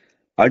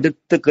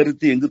 அடுத்த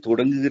கருத்து எங்கு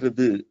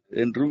தொடங்குகிறது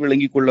என்று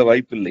விளங்கிக் கொள்ள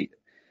வாய்ப்பில்லை.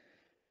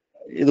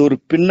 இது ஒரு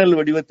பின்னல்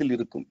வடிவத்தில்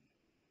இருக்கும்.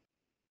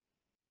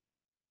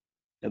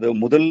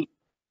 முதல்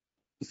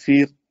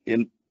சீர்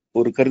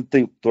ஒரு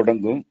கருத்தை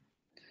தொடங்கும்,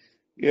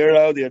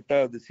 7வது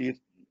 8வது சீர்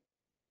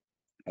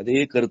அதே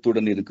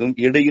கருத்துடன் இருக்கும்,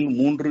 இடையில்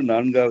 3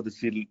 4வது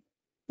சீரில்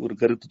ஒரு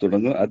கருத்து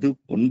தொடங்கும், அது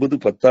 9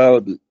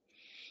 10வது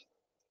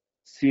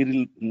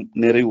சீரில்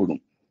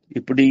நிறைவுடும்.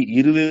 இப்படி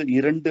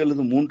 2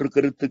 அல்லது 3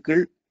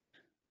 கருத்துக்கள்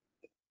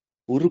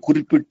ஒரு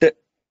குறிப்பிட்ட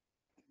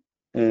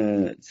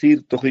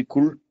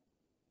சீர்தொகைக்குள்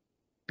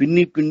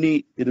பின்னி பின்னி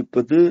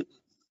இருப்பது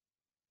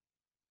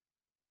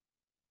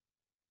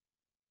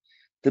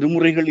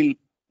திருமுறைகளில்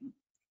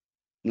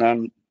நான்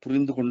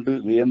புரிந்து கொண்டு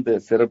வியந்த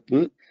சிறப்பு.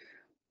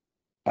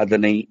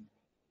 அதனை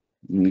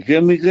மிக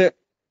மிக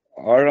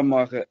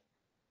ஆழமாக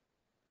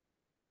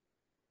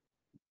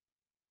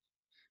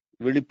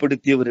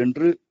வெளிப்படுத்தியவர்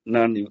என்று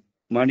நான்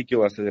மாணிக்க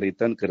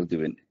வாசகரைத்தான்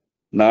கருதுவேன்.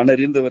 நான்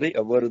அறிந்தவரை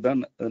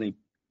அவ்வாறுதான் அதனை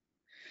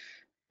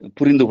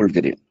புரிந்து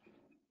கொள்கிறேன்.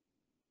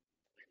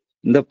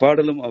 இந்த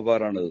பாடலும்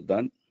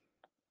அவ்வாறானதுதான்.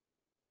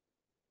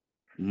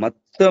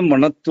 மத்த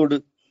மனத்தோடு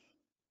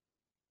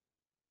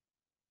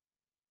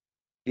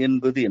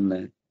என்பது என்ன?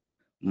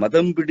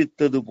 மதம்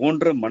பிடித்தது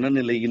போன்ற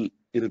மனநிலையில்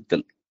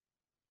இருத்தல்.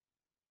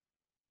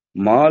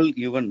 மால்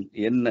இவன்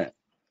என்ன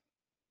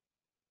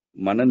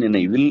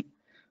மனநினைவில்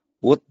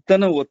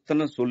ஒத்தன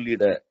ஒத்தன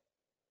சொல்லிட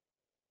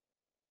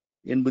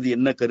என்பது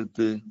என்ன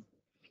கருத்து?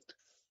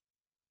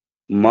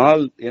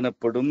 மால்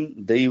எனப்படும்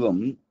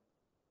தெய்வம்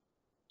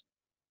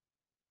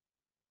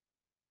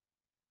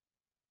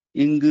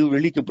இங்கு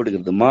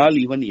வெளிக்கப்படுகிறது. மால்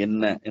இவன்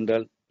என்ன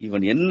என்றால்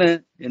இவன் என்ன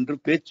என்று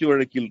பேச்சு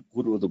வழக்கில்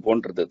கூறுவது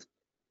போன்றது.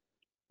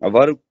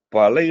 அவ்வாறு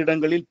பல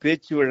இடங்களில்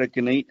பேச்சு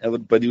வழக்கினை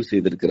அவர் பதிவு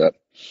செய்திருக்கிறார்.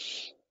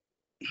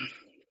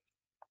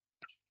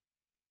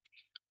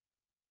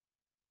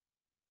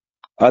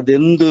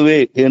 அதெந்துவே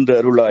என்று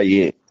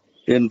அருளாயே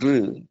என்று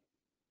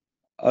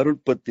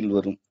அருட்பத்தில்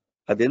வரும்.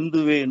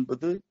 அதெந்துவே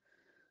என்பது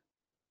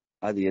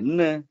அது என்ன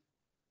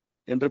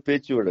என்ற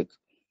பேச்சு வழக்கு.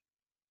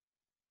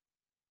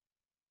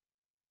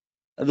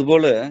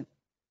 அதுபோல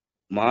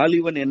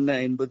மாலிவன் என்ன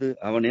என்பது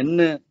அவன்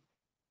என்ன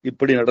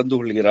இப்படி நடந்து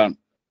கொள்கிறான்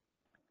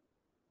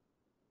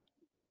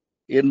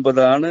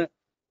என்பதான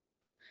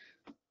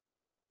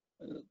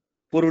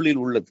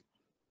பொருளில் உள்ளது.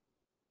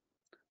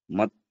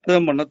 மத்த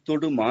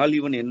மனத்தோடு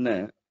மாலிவன் என்ன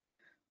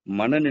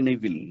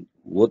மனநினைவில்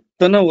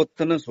ஒத்தன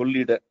ஒத்தன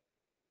சொல்லிட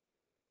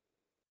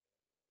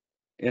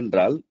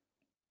என்றால்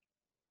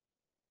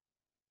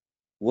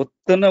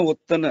ஒத்தன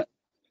ஒத்தன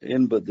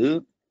என்பது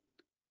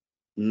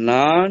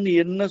நான்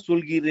என்ன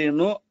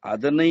சொல்கிறேனோ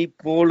அதனை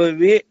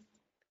போலவே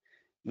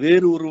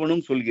வேறு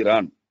ஒருவனும்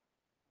சொல்கிறான்,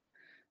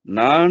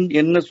 நான்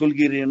என்ன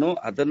சொல்கிறேனோ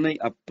அதனை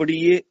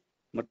அப்படியே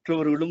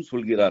மற்றவர்களும்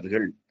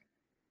சொல்கிறார்கள்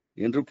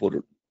என்று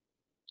பொருள்.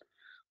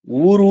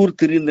 ஊர் ஊர்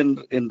திரிந்து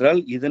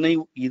என்றால்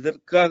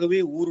இதற்காகவே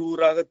ஊர்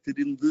ஊராக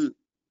திரிந்து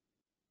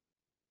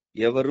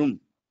எவரும்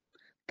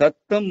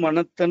தத்தம்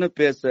மனத்தன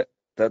பேச,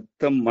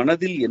 தத்தம்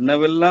மனதில்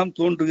என்னவெல்லாம்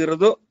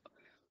தோன்றுகிறதோ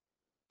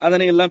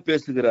அதனை எல்லாம்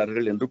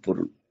பேசுகிறார்கள் என்று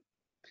பொருள்.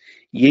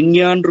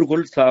 எஞ்ஞான்று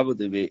கொள்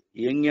சாவதுவே.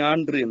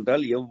 எஞ்ஞான்று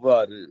என்றால்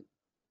எவ்வாறு,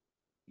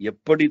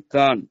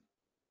 எப்படித்தான்.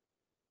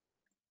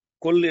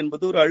 கொல்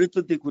என்பது ஒரு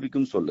அழுத்தத்தை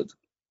குறிக்கும் சொல்லுது.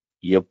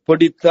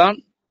 எப்படித்தான்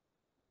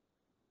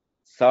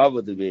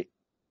சாவதுவே,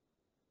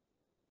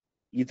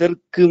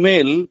 இதற்கு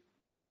மேல்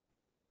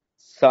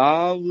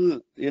சாவு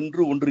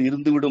என்று ஒன்று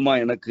இருந்து விடுமா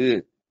எனக்கு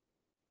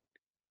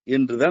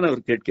என்றுதான்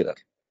அவர்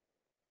கேட்கிறார்.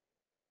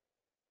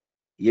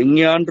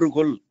 எஞ்ஞான்று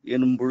கொல்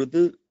எனும்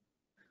பொழுது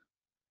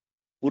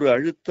ஒரு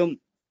அழுத்தம்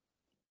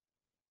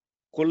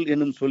கொல்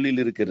எனும் சொல்லில்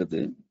இருக்கிறது.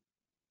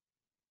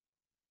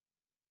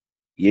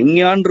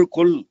 எஞ்ஞான்று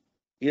கொல்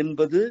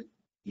என்பது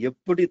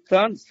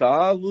எப்படித்தான்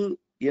சாவு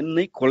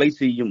என்னை கொலை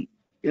செய்யும்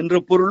என்ற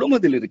பொருளும்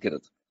அதில்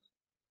இருக்கிறது.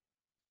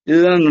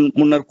 இதுதான்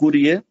முன்னர்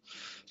கூறிய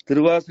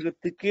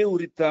திருவாசகத்துக்கே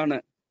உரித்தான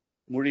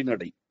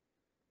மொழிநடை.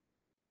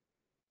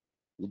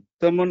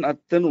 உத்தமன்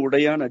அத்தன்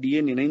உடையான் அடியே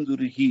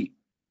நினைந்துருகி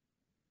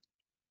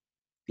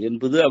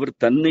என்பது அவர்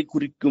தன்னை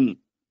குறிக்கும்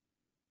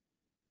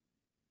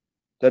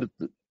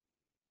கருத்து.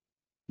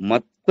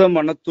 மத்த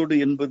மனத்தோடு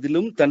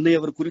என்பதிலும் தன்னை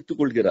அவர் குறித்துக்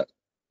கொள்கிறார்.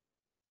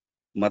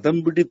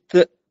 மதம்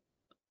பிடித்த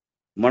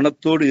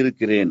மனத்தோடு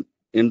இருக்கிறேன்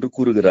என்று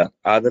கூறுகிறார்.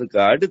 அதற்கு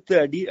அடுத்த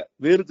அடி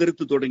வேறு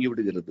கருத்து தொடங்கி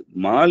விடுகிறது.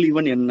 மால்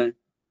இவன் என்ன,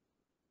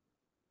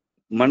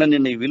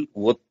 மனநினைவில்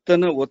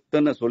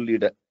ஒத்தன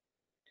சொல்லிட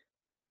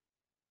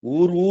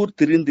ஊர் ஊர்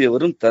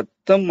திரிந்தியவரும்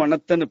தத்தம்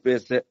மனத்தன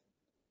பேச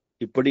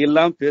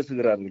இப்படியெல்லாம்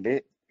பேசுகிறார்களே,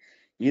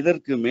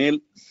 இதற்கு மேல்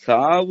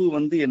சாவு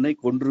என்னை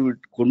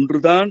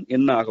கொன்றுதான்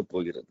என்ன ஆகப்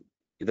போகிறது?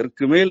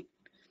 இதற்கு மேல்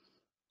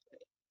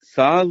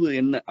சாவு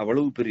என்ன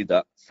அவ்வளவு பெரிதா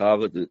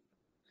சாவது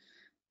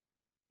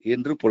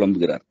என்று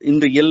புலம்புகிறார்.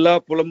 இந்த எல்லா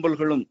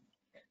புலம்பல்களும்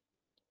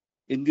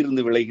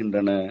எங்கிருந்து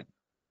விளைகின்றன?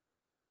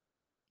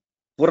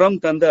 புறம்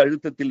தந்த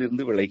அழுத்தத்தில்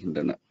இருந்து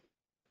விளைகின்றன.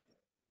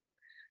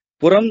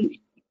 புறம்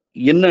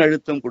என்ன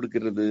அழுத்தம்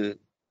கொடுக்கிறது?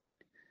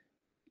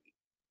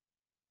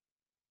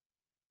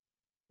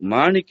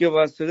 மாணிக்க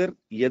வாசகர்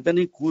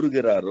எதனை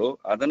கூறுகிறாரோ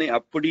அதனை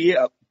அப்படியே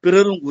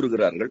பிறரும்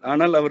கூறுகிறார்கள்.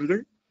 ஆனால்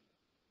அவர்கள்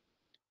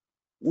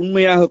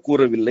உண்மையாக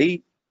கூறவில்லை,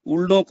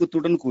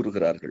 உள்நோக்கத்துடன்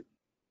கூறுகிறார்கள்.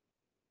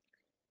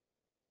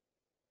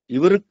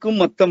 இவருக்கும்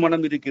மத்த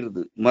மனம்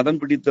இருக்கிறது, மதம்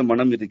பிடித்த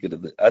மனம்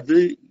இருக்கிறது. அது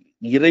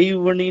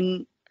இறைவனின்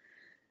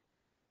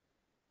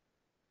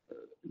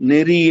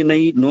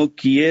நெறியினை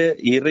நோக்கிய,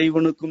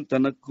 இறைவனுக்கும்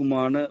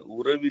தனக்குமான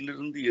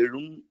உறவிலிருந்து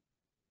எழும்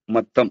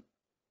மத்தம்.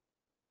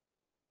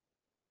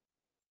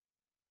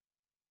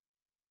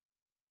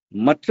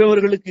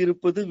 மற்றவர்களுக்கு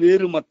இருப்பது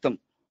வேறு மத்தம்.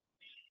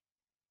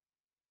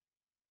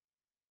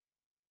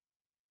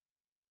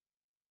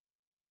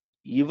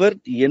 இவர்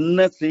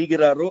என்ன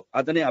செய்கிறாரோ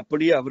அதனை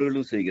அப்படியே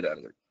அவர்களும்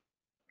செய்கிறார்கள்.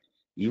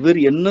 இவர்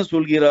என்ன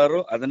சொல்கிறாரோ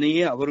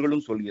அதனையே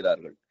அவர்களும்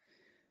சொல்கிறார்கள்.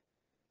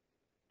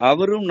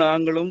 அவரும்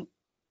நாங்களும்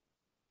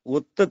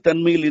ஒத்த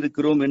தன்மையில்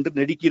இருக்கிறோம் என்று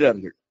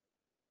நடிக்கிறார்கள்.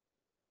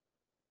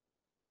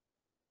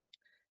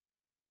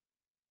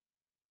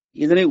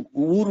 இதனை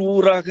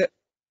ஊராக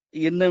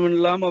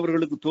என்னவெல்லாம்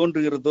அவர்களுக்கு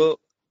தோன்றுகிறதோ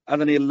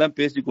அதனை எல்லாம்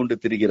பேசிக்கொண்டு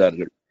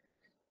திரிகிறார்கள்.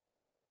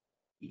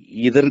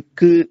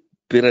 இதற்கு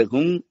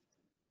பிறகும்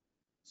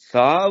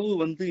சாவு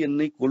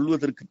என்னை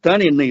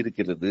கொல்வதற்குத்தான் என்ன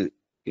இருக்கிறது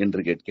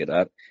என்று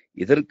கேட்கிறார்.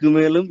 இதற்கு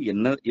மேலும்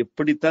என்ன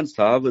எப்படித்தான்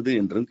சாவது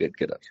என்றும்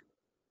கேட்கிறார்.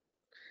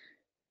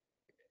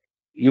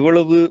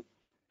 இவ்வளவு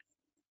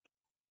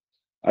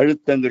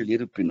அழுத்தங்கள்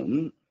இருப்பினும்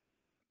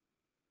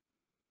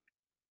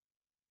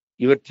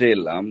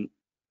இவற்றையெல்லாம்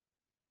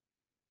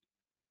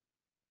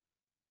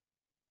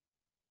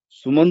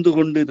சுமந்து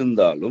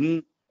கொண்டிருந்தாலும்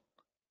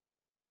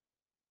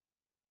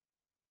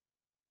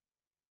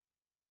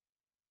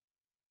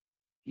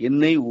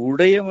என்னை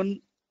உடையவன்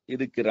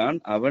இருக்கிறான்,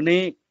 அவனே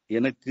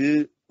எனக்கு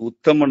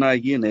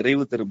உத்தமனாகிய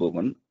நிறைவு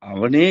தருபவன்,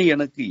 அவனே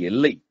எனக்கு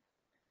எல்லை,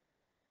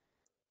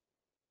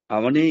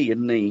 அவனே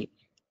என்னை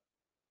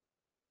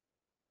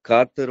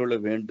காத்தருள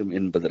வேண்டும்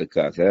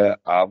என்பதற்காக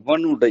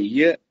அவனுடைய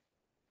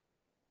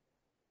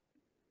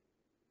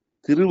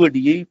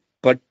திருவடியை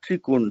பற்றி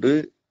கொண்டு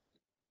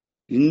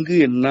இங்கு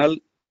என்னால்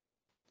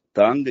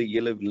தாங்க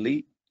இயலவில்லை,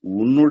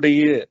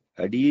 உன்னுடைய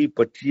அடியை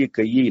பற்றிய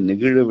கையை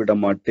நெகிழ விட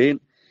மாட்டேன்,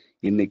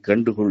 என்னை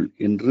கண்டுகொள்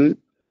என்று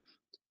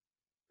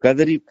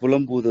கதறி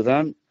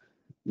புலம்புவதுதான்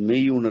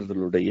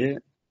மெய்யுணர்தலுடைய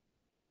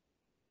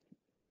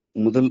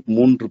முதல்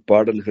 3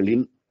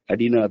 பாடல்களின்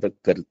அடிநாத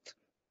கருத்து.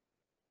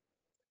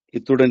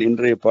 இத்துடன்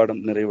இன்றைய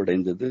பாடம்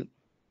நிறைவடைந்தது.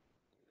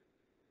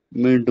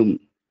 மீண்டும்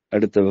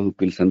அடுத்த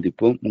வகுப்பில்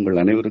சந்திப்போம். உங்கள்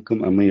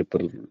அனைவருக்கும்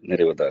அம்மையப்பர்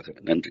நிறைவதாக.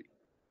 நன்றி.